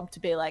of the job to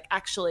be like,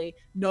 actually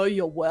know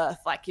your worth,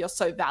 like you're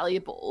so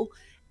valuable.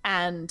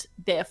 And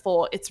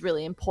therefore it's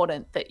really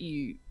important that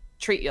you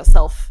treat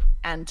yourself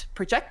and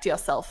project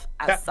yourself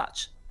as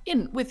such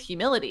with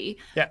humility.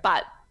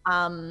 But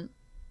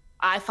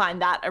I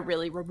find that a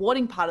really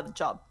rewarding part of the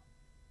job.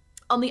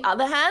 On the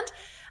other hand,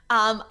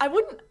 I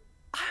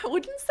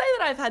wouldn't say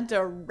that I've had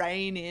to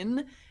rein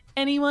in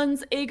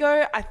anyone's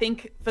ego. I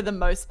think for the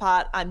most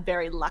part, I'm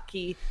very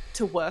lucky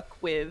to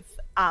work with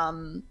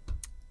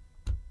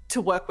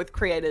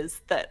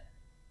creators that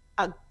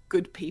are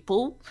good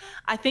people,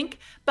 I think.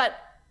 But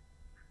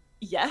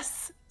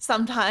yes,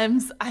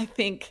 sometimes I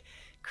think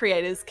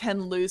creators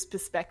can lose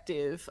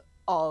perspective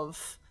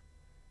of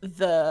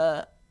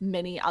the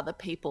many other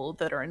people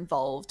that are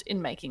involved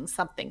in making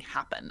something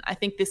happen. I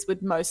think this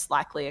would most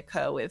likely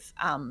occur with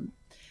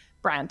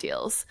brand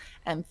deals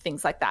and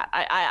things like that.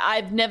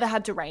 I've never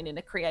had to rein in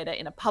a creator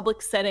in a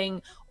public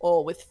setting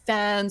or with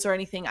fans or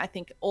anything. I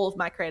think all of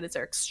my creators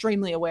are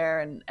extremely aware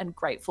and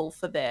grateful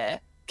for their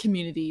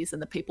communities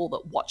and the people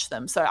that watch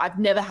them. So I've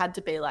never had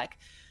to be like,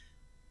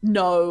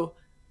 no,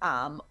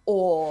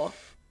 or,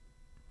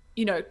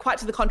 you know, quite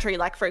to the contrary.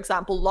 Like, for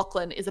example,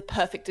 Lachlan is a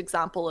perfect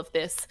example of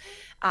this.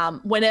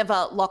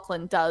 Whenever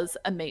Lachlan does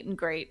a meet and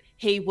greet,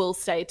 he will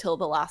stay till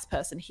the last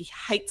person. He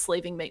hates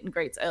leaving meet and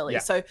greets early. Yeah.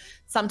 So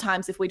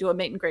sometimes if we do a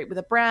meet and greet with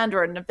a brand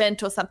or an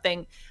event or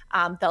something,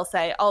 they'll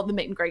say, oh, the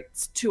meet and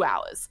greet's 2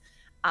 hours.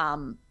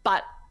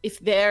 But if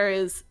there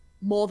is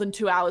more than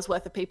 2 hours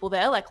worth of people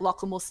there, like,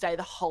 Lachlan will stay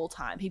the whole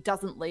time. He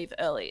doesn't leave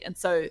early. And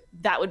so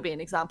that would be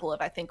an example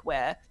of, I think,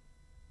 where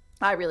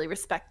I really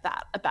respect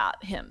that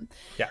about him.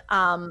 Yeah.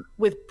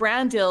 With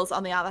brand deals,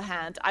 on the other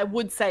hand, I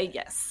would say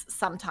yes,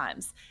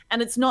 sometimes.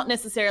 And it's not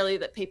necessarily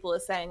that people are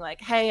saying like,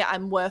 hey,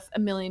 I'm worth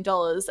 $1 million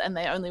and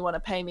they only want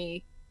to pay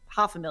me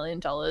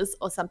 $500,000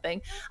 or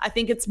something. I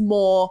think it's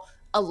more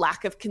a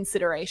lack of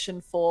consideration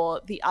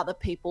for the other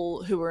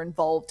people who are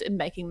involved in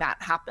making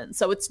that happen.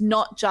 So it's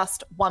not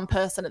just one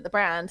person at the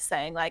brand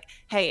saying like,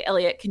 hey,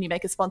 Elliot, can you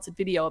make a sponsored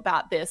video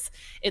about this?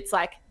 It's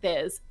like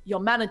there's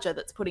your manager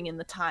that's putting in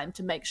the time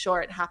to make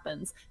sure it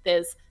happens.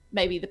 There's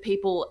maybe the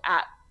people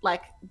at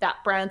like that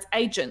brand's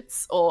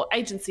agents or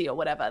agency or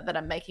whatever that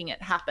are making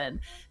it happen.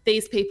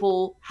 These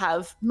people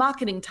have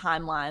marketing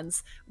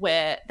timelines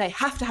where they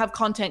have to have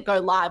content go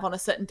live on a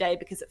certain day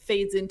because it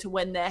feeds into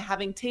when they're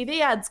having TV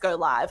ads go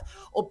live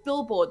or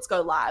billboards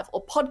go live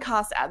or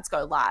podcast ads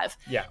go live.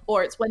 Yeah.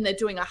 Or it's when they're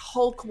doing a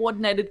whole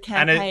coordinated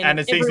campaign and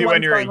it's easy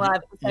when you're going live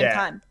at the same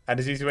time. And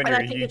it's easy when you're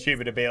a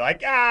YouTuber to be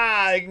like,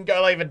 you can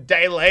go live a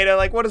day later.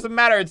 Like, what does it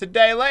matter? It's a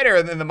day later.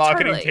 And then the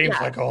marketing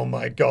team's like, oh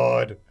my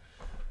God.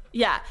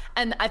 Yeah,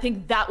 and I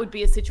think that would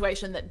be a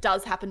situation that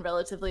does happen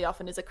relatively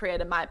often. As a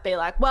creator might be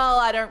like, well,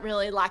 I don't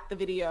really like the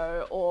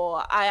video,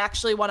 or I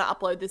actually want to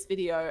upload this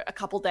video a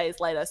couple days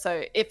later.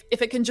 So if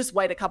it can just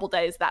wait a couple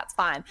days, that's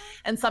fine.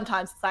 And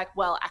sometimes it's like,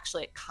 well,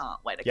 actually it can't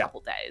wait a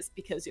couple days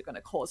because you're going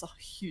to cause a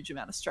huge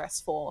amount of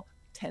stress for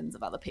tens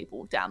of other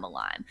people down the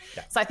line.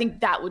 Yeah. So I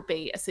think that would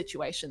be a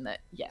situation that,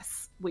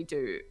 yes, we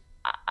do.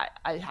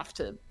 I have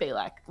to be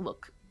like,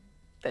 look,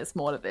 there's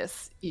more to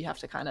this. You have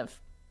to kind of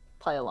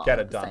play along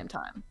at the same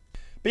time.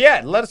 But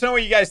yeah, let us know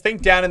what you guys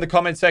think down in the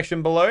comment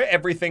section below.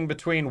 Everything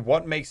between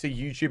what makes a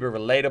YouTuber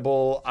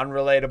relatable,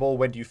 unrelatable,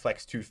 when do you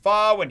flex too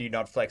far, when do you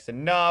not flex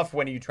enough,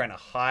 when are you trying to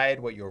hide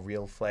what your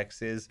real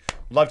flex is.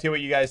 Love to hear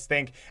what you guys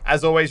think.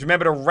 As always,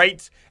 remember to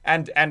rate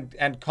and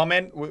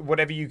comment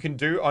whatever you can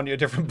do on your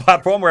different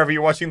platform, wherever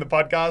you're watching the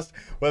podcast,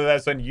 whether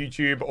that's on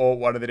YouTube or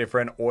one of the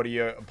different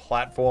audio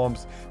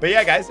platforms. But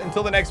yeah, guys,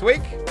 until the next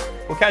week,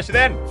 we'll catch you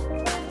then.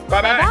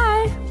 Bye-bye.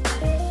 Bye.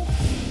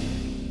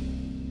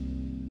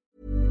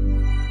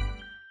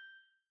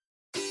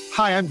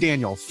 Hi, I'm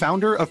Daniel,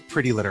 founder of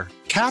Pretty Litter.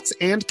 Cats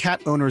and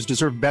cat owners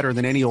deserve better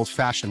than any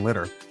old-fashioned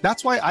litter.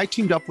 That's why I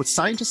teamed up with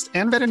scientists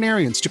and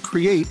veterinarians to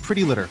create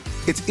Pretty Litter.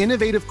 Its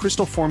innovative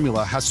crystal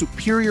formula has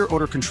superior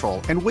odor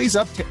control and weighs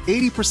up to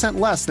 80%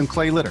 less than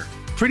clay litter.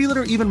 Pretty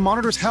Litter even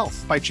monitors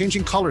health by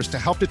changing colors to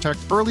help detect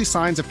early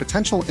signs of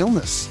potential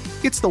illness.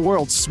 It's the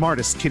world's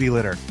smartest kitty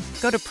litter.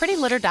 Go to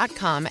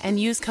prettylitter.com and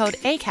use code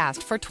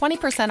ACAST for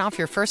 20% off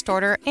your first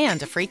order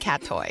and a free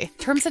cat toy.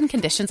 Terms and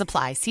conditions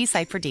apply. See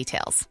site for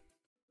details.